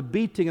knives and the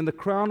beating and the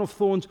crown of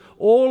thorns.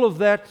 All of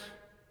that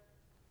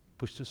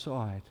pushed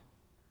aside.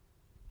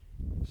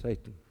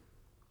 Satan.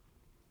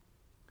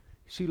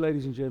 See,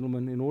 ladies and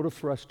gentlemen, in order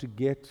for us to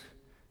get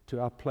to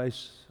our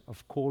place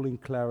of calling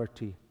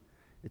clarity,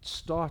 it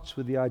starts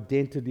with the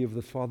identity of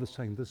the Father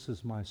saying, this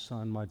is my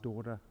son, my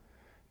daughter.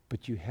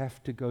 But you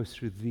have to go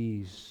through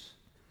these: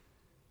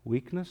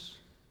 weakness,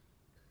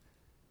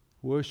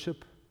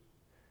 worship,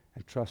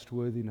 and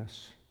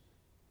trustworthiness.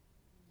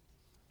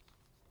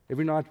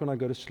 Every night when I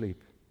go to sleep,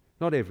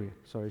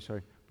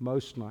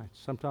 most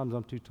nights, sometimes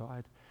I'm too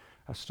tired,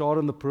 I start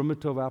on the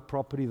perimeter of our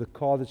property, the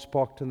car that's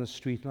parked in the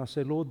street, and I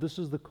say, Lord, this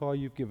is the car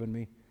you've given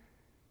me.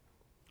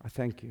 I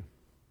thank you.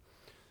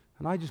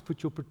 And I just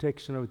put your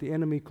protection over it. The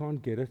enemy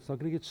can't get it. It's not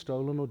going to get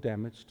stolen or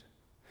damaged.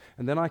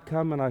 And then I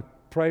come and I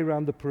pray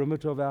around the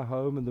perimeter of our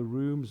home and the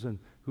rooms and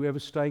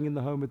whoever's staying in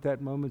the home at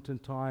that moment in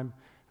time.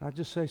 And I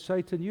just say,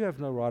 Satan, you have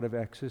no right of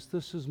access.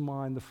 This is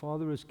mine. The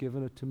Father has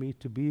given it to me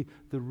to be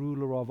the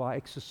ruler of. I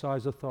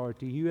exercise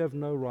authority. You have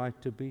no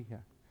right to be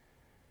here.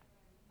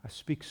 I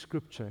speak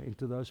scripture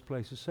into those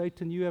places.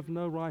 Satan, you have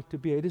no right to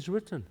be here. It is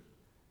written.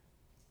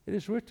 It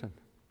is written.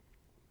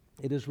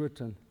 It is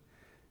written.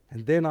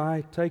 And then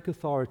I take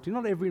authority.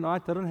 Not every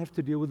night. I don't have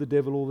to deal with the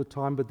devil all the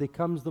time. But there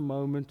comes the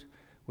moment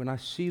when I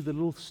see the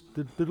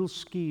little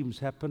schemes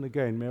happen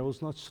again.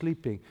 Meryl's not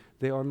sleeping.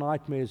 There are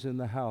nightmares in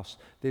the house.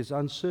 There's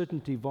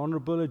uncertainty,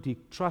 vulnerability.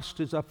 Trust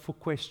is up for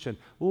question.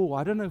 Oh,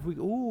 I don't know if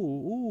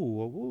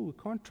we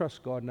can't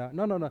trust God now.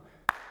 No.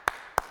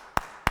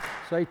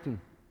 Satan,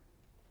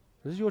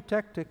 this is your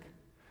tactic.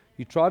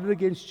 You tried it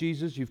against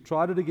Jesus. You've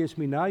tried it against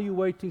me. Now you're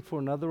waiting for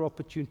another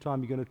opportune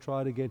time. You're going to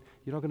try it again.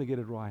 You're not going to get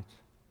it right.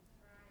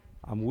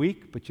 I'm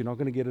weak, but you're not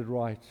going to get it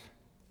right.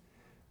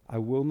 I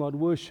will not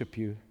worship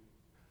you,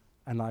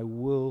 and I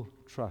will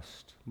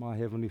trust my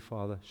Heavenly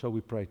Father. Shall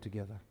we pray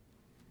together?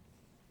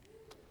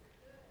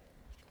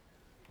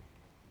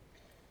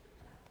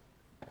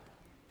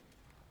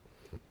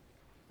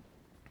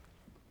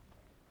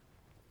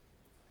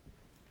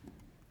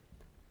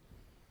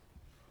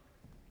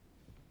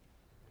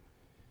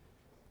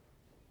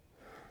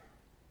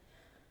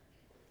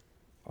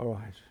 All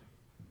right.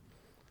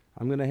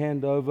 I'm going to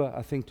hand over,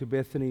 I think, to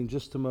Bethany in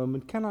just a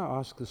moment. Can I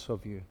ask this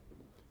of you?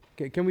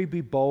 Can we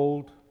be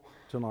bold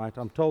tonight?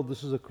 I'm told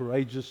this is a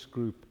courageous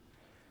group.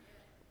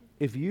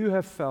 If you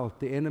have felt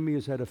the enemy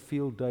has had a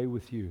field day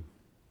with you,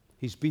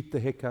 he's beat the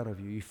heck out of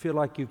you. You feel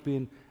like you've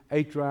been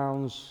 8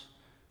 rounds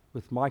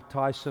with Mike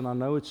Tyson. I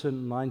know it's a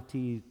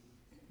 90s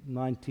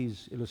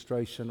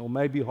illustration, or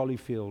maybe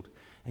Holyfield,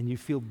 and you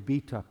feel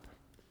beat up.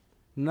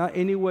 Now,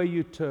 anywhere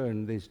you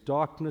turn, there's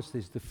darkness,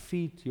 there's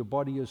defeat, your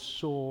body is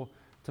sore.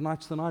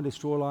 Tonight's the night. Let's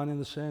draw a line in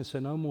the sand.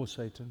 Say, no more,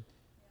 Satan.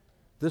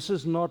 This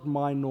is not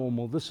my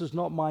normal. This is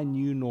not my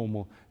new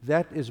normal.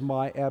 That is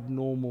my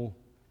abnormal.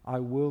 I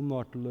will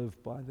not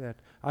live by that.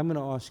 I'm going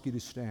to ask you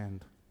to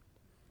stand.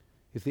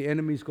 If the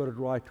enemy's got it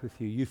right with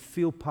you, you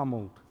feel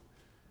pummeled.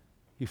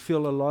 You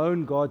feel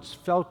alone. God's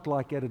felt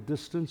like at a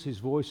distance. His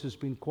voice has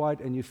been quiet,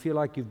 and you feel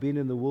like you've been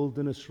in the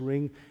wilderness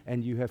ring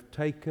and you have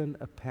taken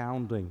a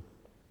pounding.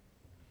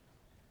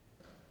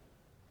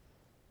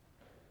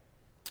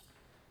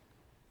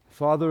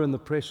 Father, in the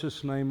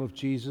precious name of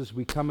Jesus,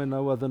 we come in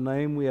no other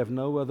name. We have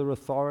no other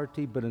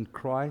authority but in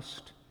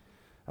Christ.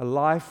 A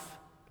life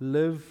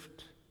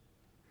lived,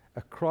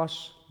 a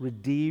cross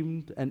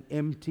redeemed, an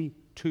empty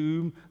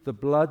tomb, the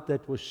blood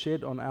that was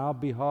shed on our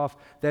behalf.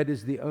 That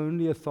is the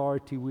only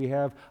authority we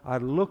have. I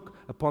look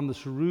upon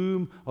this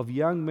room of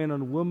young men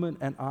and women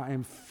and I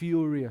am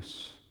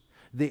furious.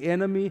 The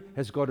enemy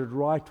has got it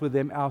right with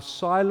them. Our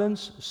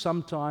silence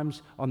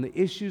sometimes on the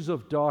issues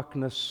of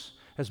darkness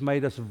has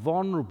made us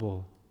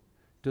vulnerable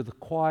to the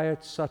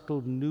quiet,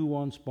 subtle,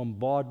 nuanced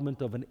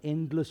bombardment of an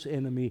endless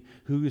enemy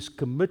whose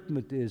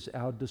commitment is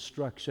our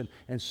destruction.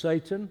 And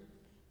Satan,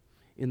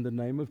 in the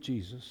name of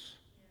Jesus,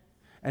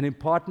 and in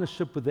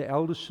partnership with the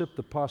eldership,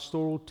 the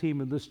pastoral team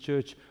in this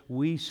church,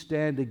 we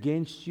stand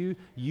against you.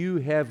 You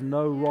have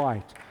no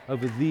right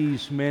over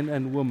these men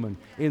and women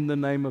in the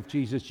name of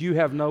Jesus. You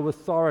have no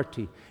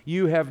authority.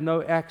 You have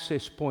no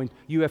access point.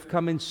 You have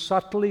come in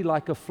subtly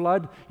like a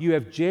flood. You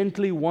have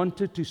gently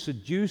wanted to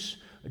seduce,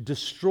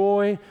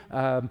 destroy,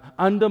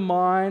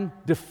 undermine,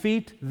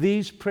 defeat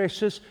these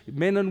precious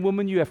men and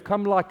women. You have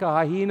come like a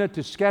hyena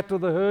to scatter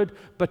the herd,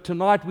 but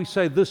tonight we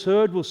say this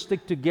herd will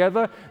stick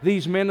together.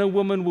 These men and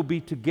women will be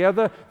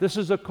together. This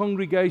is a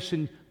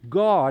congregation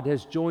God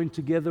has joined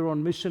together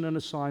on mission and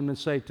assignment,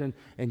 Satan,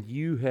 and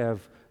you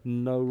have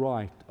no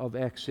right of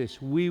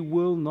access. We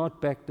will not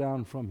back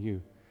down from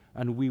you,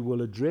 and we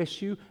will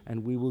address you,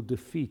 and we will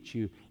defeat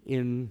you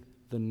in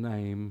the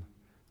name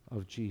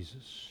of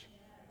Jesus.